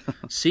force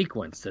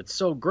sequence that's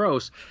so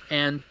gross,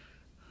 and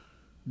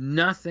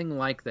nothing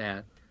like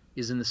that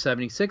is in the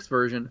 76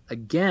 version.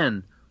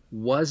 Again,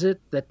 was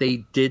it that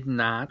they did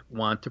not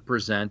want to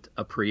present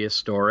a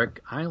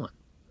prehistoric island?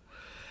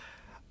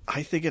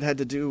 I think it had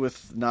to do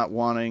with not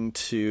wanting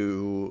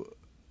to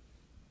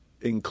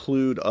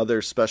include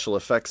other special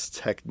effects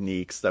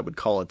techniques that would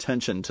call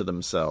attention to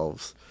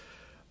themselves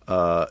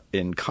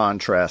in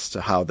contrast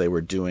to how they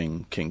were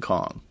doing King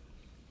Kong.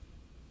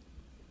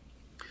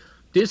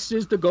 This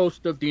is the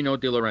ghost of Dino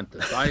De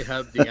Laurentiis. I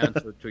have the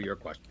answer to your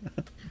question.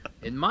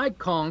 In my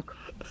conch,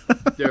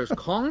 there's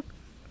conch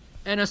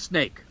and a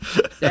snake.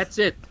 That's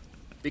it.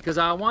 Because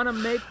I want to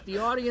make the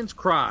audience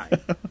cry.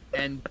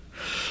 And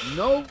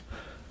no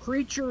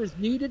creature is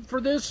needed for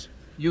this.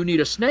 You need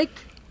a snake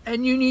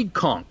and you need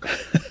conch.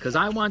 Because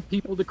I want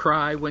people to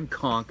cry when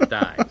conch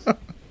dies.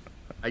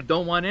 I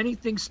don't want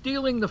anything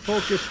stealing the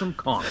focus from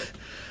conch.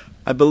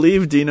 I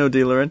believe Dino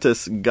De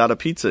Laurentiis got a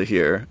pizza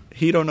here.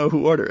 He don't know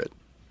who ordered it.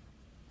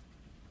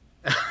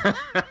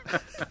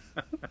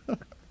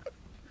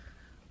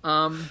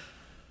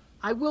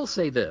 I will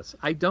say this.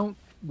 I don't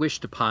wish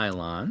to pile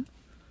on.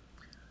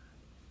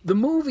 The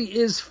movie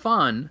is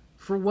fun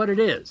for what it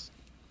is.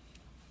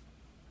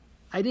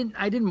 I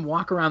didn't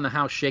walk around the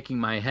house shaking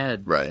my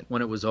head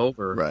when it was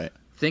over,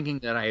 thinking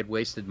that I had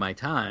wasted my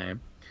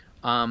time.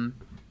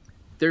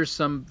 There's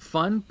some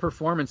fun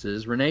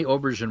performances. Renee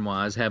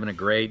Auberjonois is having a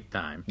great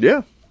time.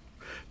 Yeah.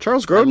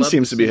 Charles Grodin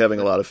seems to be having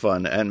a lot of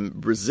fun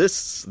and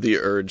resists the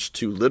urge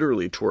to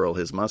literally twirl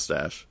his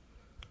mustache.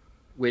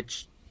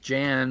 Which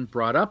Jan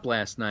brought up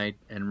last night,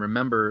 and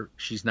remember,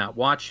 she's not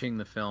watching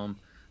the film,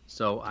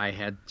 so I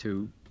had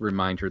to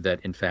remind her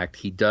that, in fact,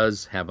 he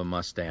does have a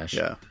mustache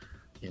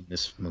in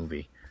this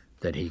movie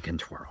that he can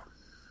twirl.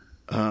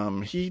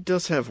 He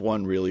does have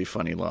one really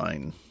funny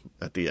line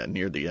at the end,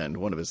 near the end,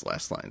 one of his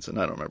last lines, and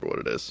I don't remember what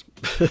it is.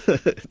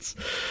 It's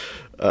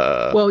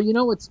well, you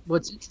know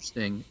what's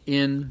interesting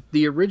in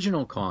the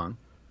original Kong,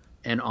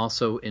 and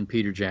also in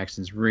Peter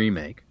Jackson's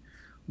remake,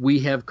 we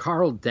have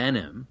Carl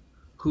Denham,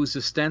 who's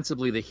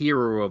ostensibly the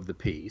hero of the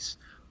piece,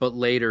 but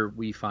later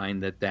we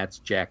find that that's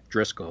Jack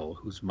Driscoll,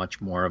 who's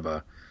much more of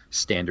a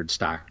standard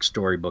stock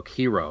storybook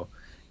hero,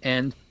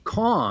 and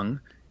Kong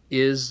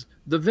is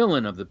the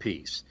villain of the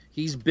piece.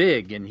 He's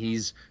big and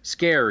he's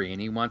scary and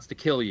he wants to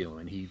kill you,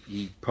 and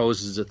he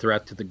poses a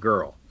threat to the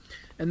girl.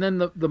 And then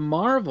the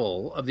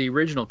marvel of the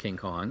original King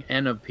Kong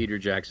and of Peter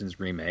Jackson's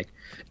remake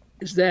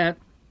is that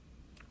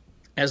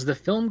as the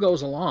film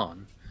goes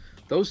along,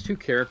 those two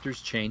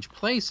characters change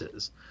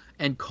places,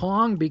 and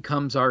Kong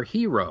becomes our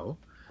hero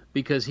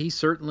because he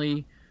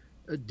certainly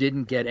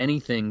didn't get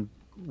anything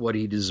what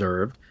he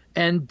deserved,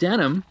 and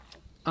Denham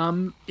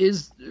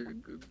is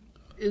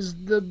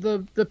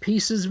the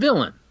piece's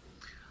villain.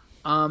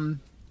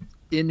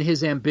 In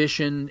his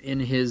ambition,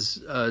 in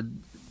his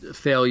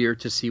failure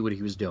to see what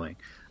he was doing.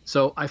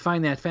 So I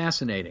find that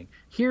fascinating.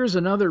 Here's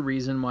another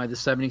reason why the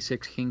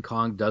 76 King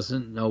Kong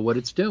doesn't know what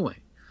it's doing.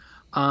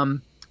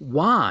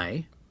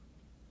 Why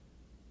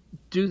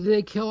do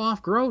they kill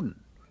off Grodin?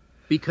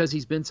 Because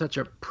he's been such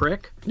a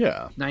prick?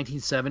 Yeah.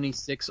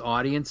 1976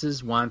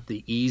 audiences want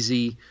the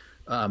easy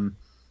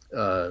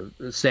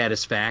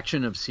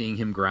satisfaction of seeing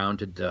him ground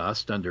to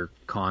dust under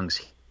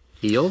Kong's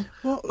heel.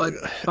 Well, but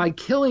by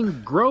killing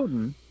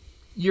Grodin,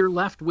 you're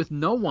left with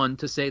no one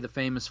to say the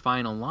famous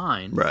final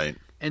line. Right.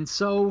 And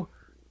so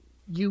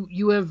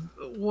you have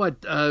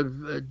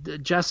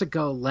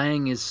Jessica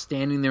Lange is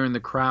standing there in the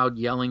crowd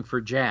yelling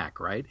for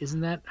Jack, right?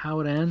 Isn't that how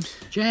it ends?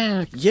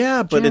 Jack.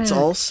 Yeah, but Jack. It's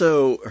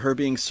also her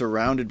being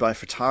surrounded by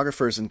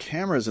photographers and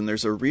cameras, and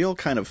there's a real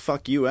kind of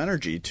fuck you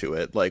energy to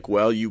it. Like,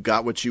 well, you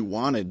got what you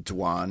wanted,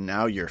 Dwan.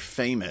 Now you're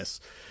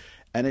famous.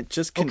 And it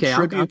just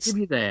contributes. I'll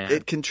give you that.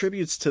 It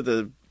contributes to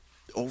the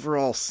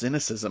overall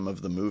cynicism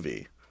of the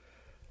movie.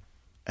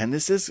 And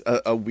this is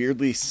a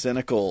weirdly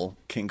cynical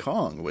King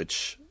Kong,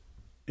 which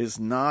is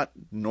not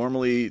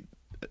normally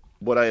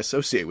what I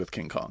associate with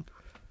King Kong.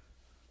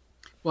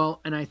 Well,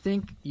 and I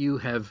think you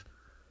have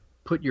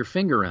put your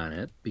finger on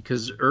it,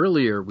 because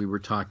earlier we were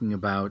talking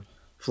about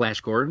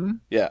Flash Gordon.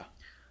 Yeah.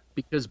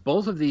 Because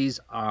both of these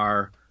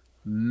are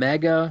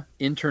mega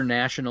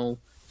international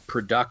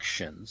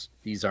productions.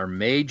 These are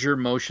major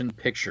motion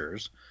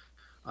pictures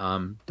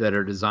that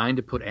are designed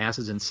to put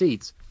asses in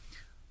seats.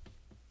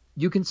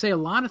 You can say a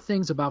lot of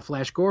things about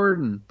Flash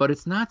Gordon, but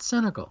it's not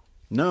cynical.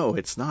 No,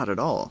 it's not at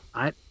all.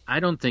 I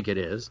don't think it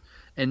is.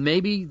 And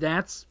maybe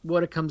that's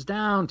what it comes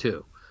down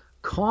to.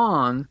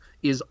 Kong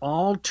is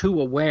all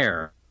too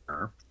aware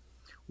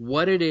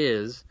what it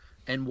is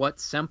and what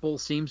Semple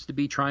seems to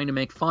be trying to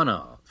make fun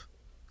of.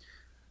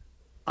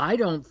 I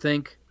don't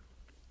think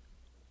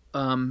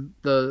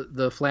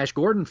the Flash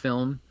Gordon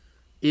film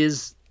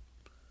is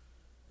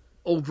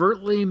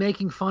overtly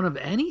making fun of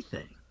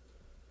anything.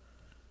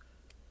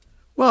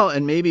 Well,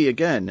 and maybe,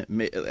 again,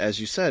 as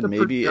you said,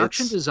 maybe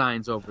production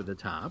design's over the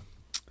top.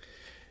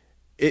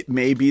 It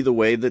may be the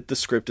way that the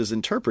script is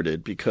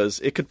interpreted, because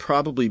it could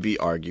probably be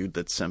argued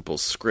that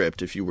Semple's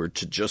script, if you were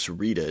to just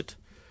read it,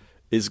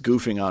 is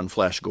goofing on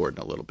Flash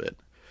Gordon a little bit.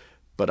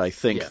 But I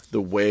think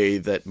the way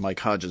that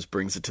Mike Hodges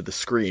brings it to the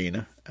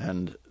screen,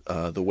 and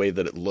the way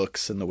that it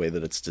looks and the way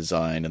that it's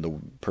designed and the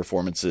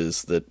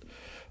performances that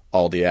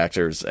all the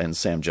actors and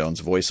Sam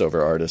Jones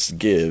voiceover artists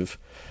give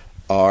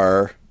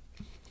are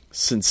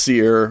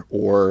sincere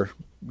or,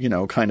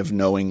 kind of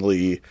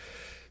knowingly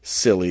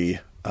silly.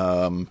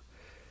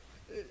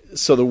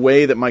 So the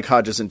way that Mike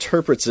Hodges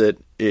interprets it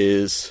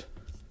is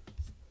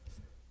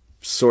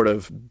sort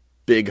of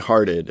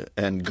big-hearted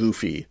and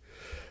goofy.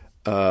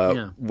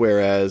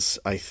 Whereas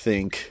I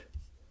think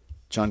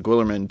John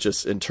Guillermin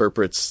just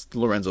interprets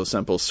Lorenzo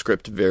Semple's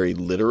script very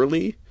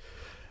literally.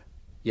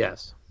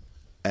 Yes.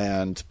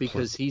 And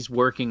because he's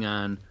working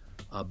on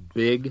a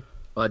big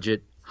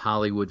budget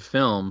Hollywood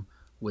film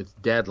with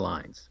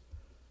deadlines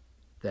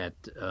that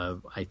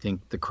I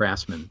think The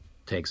Craftsman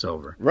takes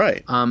over.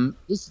 Right.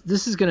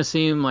 This is going to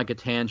seem like a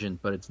tangent,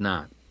 but it's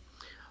not.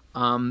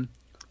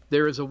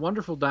 There is a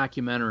wonderful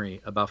documentary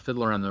about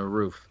Fiddler on the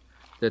Roof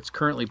that's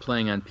currently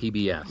playing on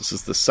PBS. This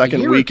is the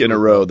second week in a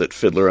row that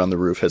Fiddler on the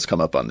Roof has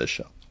come up on this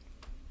show.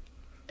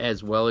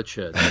 As well it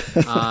should.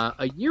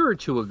 A year or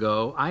two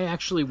ago, I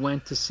actually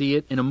went to see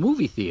it in a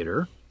movie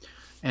theater,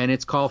 and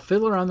it's called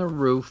Fiddler on the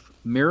Roof,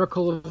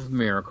 Miracle of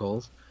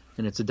Miracles,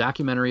 and it's a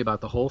documentary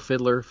about the whole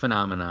Fiddler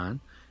phenomenon.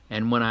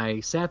 And when I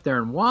sat there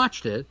and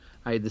watched it,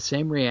 I had the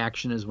same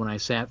reaction as when I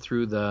sat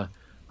through the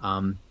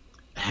Hedy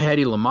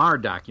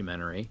Lamarr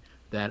documentary,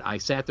 that I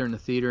sat there in the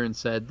theater and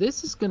said,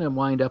 this is going to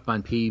wind up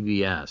on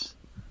PBS.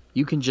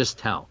 You can just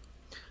tell.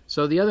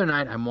 So the other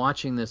night, I'm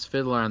watching this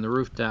Fiddler on the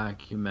Roof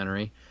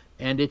documentary,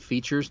 and it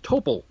features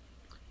Topol,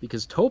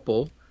 because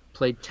Topol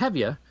played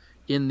Tevye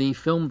in the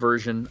film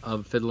version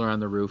of Fiddler on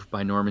the Roof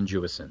by Norman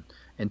Jewison.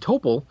 And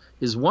Topol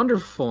is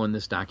wonderful in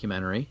this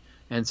documentary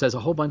and says a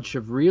whole bunch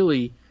of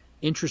really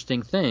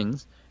interesting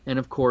things. And,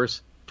 of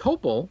course,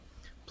 Topol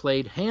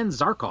played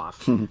Hans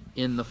Zarkov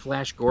in the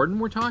Flash Gordon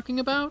we're talking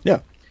about. Yeah.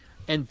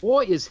 And,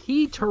 boy, is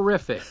he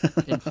terrific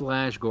in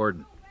Flash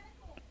Gordon.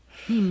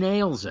 He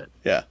nails it.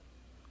 Yeah.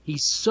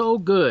 He's so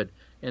good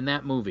in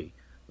that movie.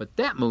 But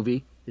that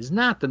movie is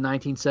not the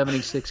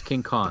 1976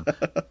 King Kong.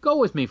 Go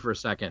with me for a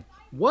second.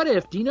 What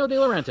if Dino De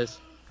Laurentiis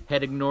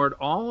had ignored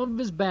all of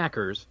his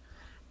backers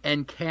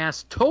and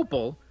cast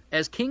Topol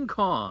as King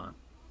Kong?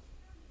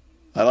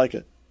 I like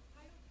it.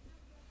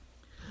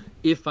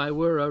 If I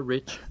were a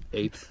rich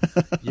ape.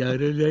 Doing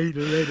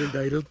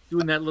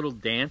that little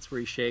dance where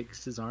he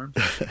shakes his arms.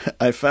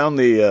 I found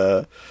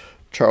the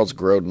Charles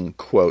Grodin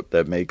quote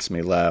that makes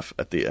me laugh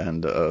at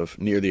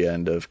near the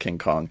end of King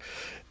Kong.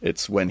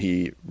 It's when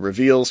he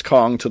reveals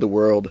Kong to the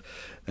world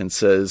and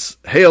says,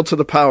 hail to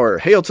the power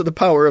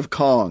of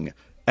Kong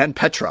and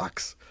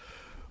Petrox,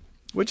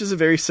 which is a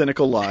very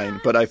cynical line,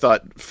 but I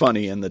thought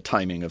funny in the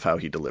timing of how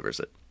he delivers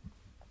it.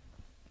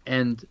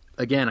 And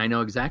again, I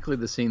know exactly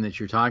the scene that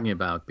you're talking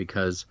about,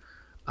 because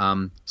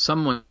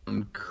someone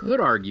could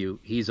argue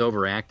he's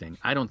overacting.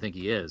 I don't think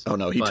he is. Oh,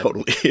 no, he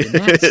totally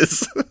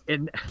is.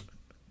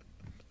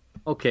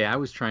 Okay, I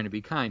was trying to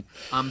be kind.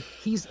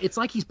 It's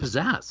like he's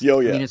possessed. Oh,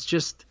 yeah. I mean, it's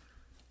just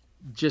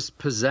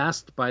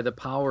possessed by the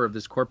power of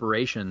this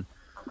corporation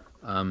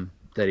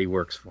that he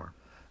works for.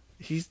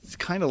 He's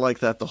kind of like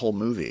that the whole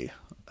movie.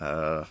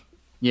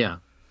 Yeah.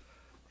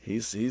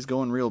 He's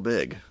going real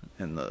big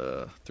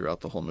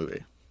throughout the whole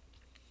movie.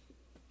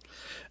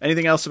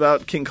 Anything else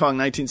about King Kong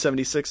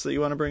 1976 that you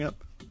want to bring up?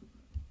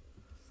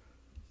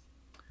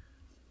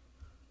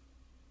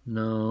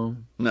 No.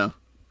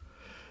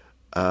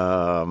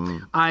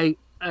 I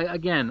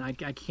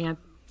can't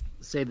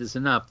say this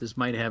enough. This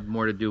might have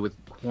more to do with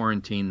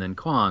quarantine than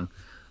Kong.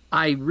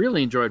 I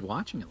really enjoyed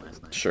watching it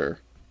last night. Sure.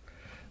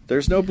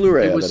 There's no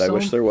Blu-ray of it. I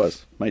wish there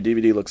was. My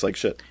DVD looks like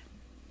shit.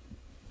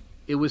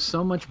 It was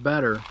so much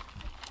better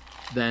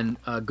than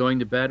going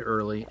to bed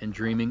early and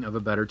dreaming of a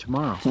better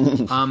tomorrow.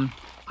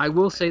 I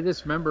will say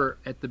this. Remember,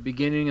 at the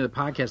beginning of the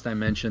podcast, I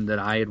mentioned that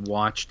I had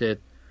watched it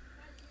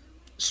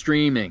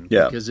streaming.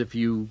 Yeah. Because if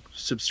you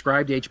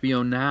subscribe to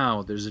HBO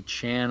Now, there's a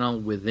channel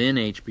within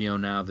HBO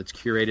Now that's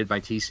curated by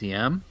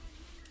TCM.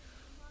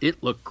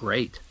 It looked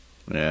great.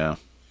 Yeah.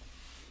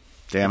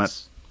 Damn it.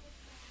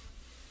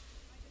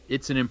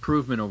 It's an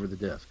improvement over the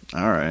disc.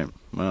 All right.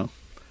 Well,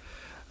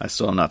 I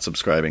still am not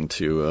subscribing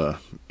to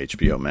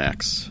HBO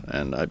Max,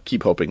 and I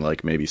keep hoping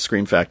like maybe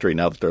Scream Factory,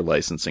 now that they're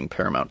licensing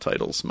Paramount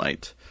titles,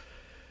 might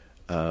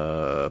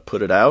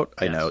put it out.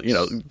 Yes. I know,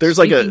 there's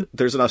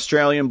there's an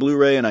Australian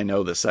Blu-ray, and I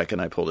know the second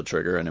I pull the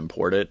trigger and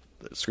import it,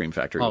 Scream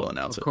Factory will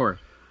announce it. Of course.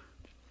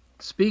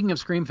 Speaking of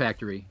Scream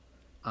Factory,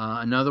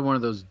 another one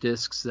of those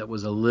discs that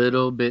was a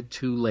little bit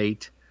too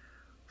late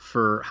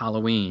for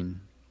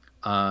Halloween.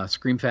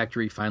 Scream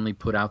Factory finally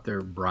put out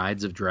their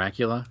Brides of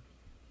Dracula.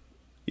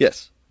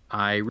 Yes.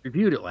 I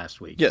reviewed it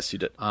last week. Yes, you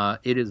did.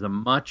 It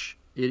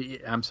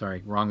I'm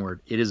sorry, wrong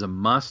word. It is a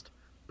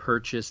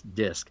must-purchase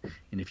disc.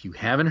 And if you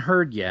haven't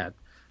heard yet,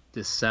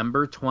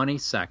 December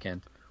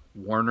 22nd,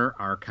 Warner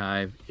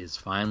Archive is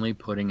finally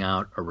putting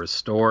out a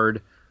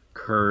restored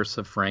Curse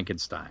of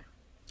Frankenstein.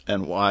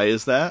 And why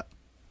is that?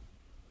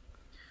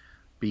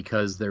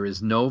 Because there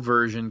is no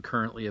version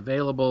currently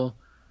available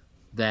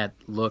that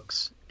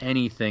looks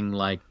anything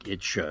like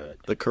it should.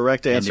 The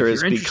correct answer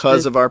is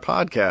because of our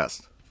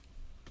podcast.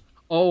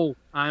 Oh,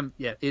 I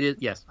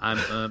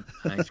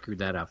screwed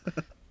that up.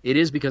 It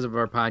is because of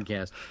our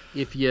podcast.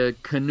 If you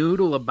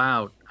canoodle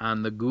about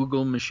on the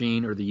Google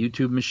machine or the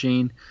YouTube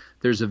machine,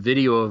 there's a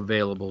video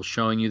available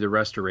showing you the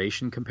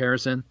restoration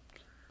comparison.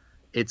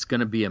 It's going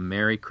to be a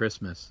Merry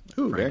Christmas.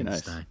 Ooh, very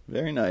nice.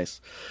 Very nice.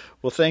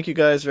 Well, thank you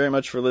guys very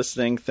much for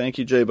listening. Thank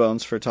you, J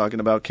Bones, for talking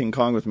about King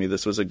Kong with me.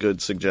 This was a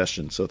good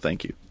suggestion, so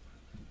thank you.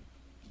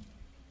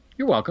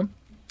 You're welcome.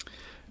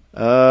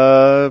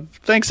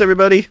 Thanks,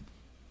 everybody.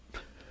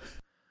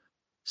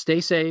 Stay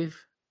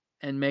safe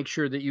and make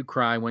sure that you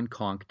cry when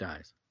Conk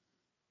dies.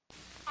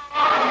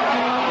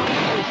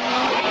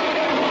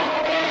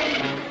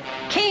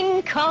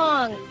 King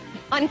Kong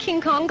on King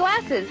Kong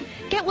glasses.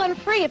 Get one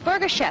free at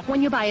Burger Chef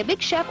when you buy a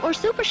Big Chef or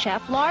Super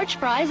Chef large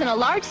fries and a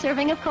large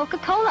serving of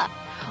Coca-Cola.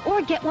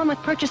 Or get one with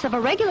purchase of a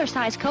regular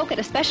size Coke at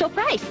a special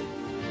price.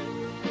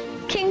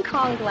 King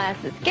Kong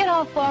glasses. Get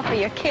all 4 for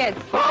your kids.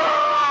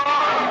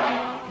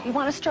 You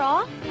want a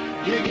straw?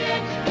 You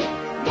get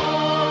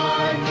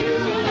more to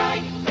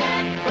like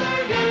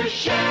at Burger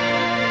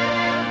Chef.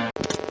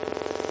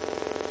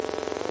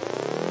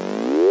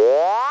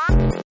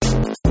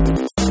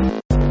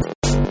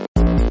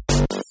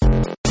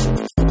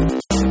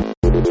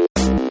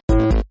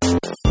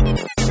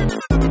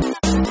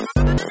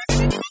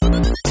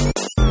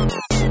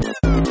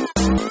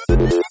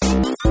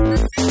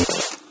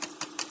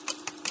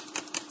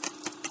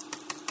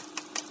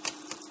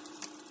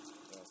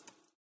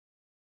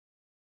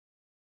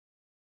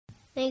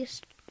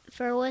 Thanks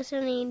for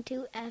listening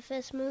to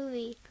FS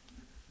Movie.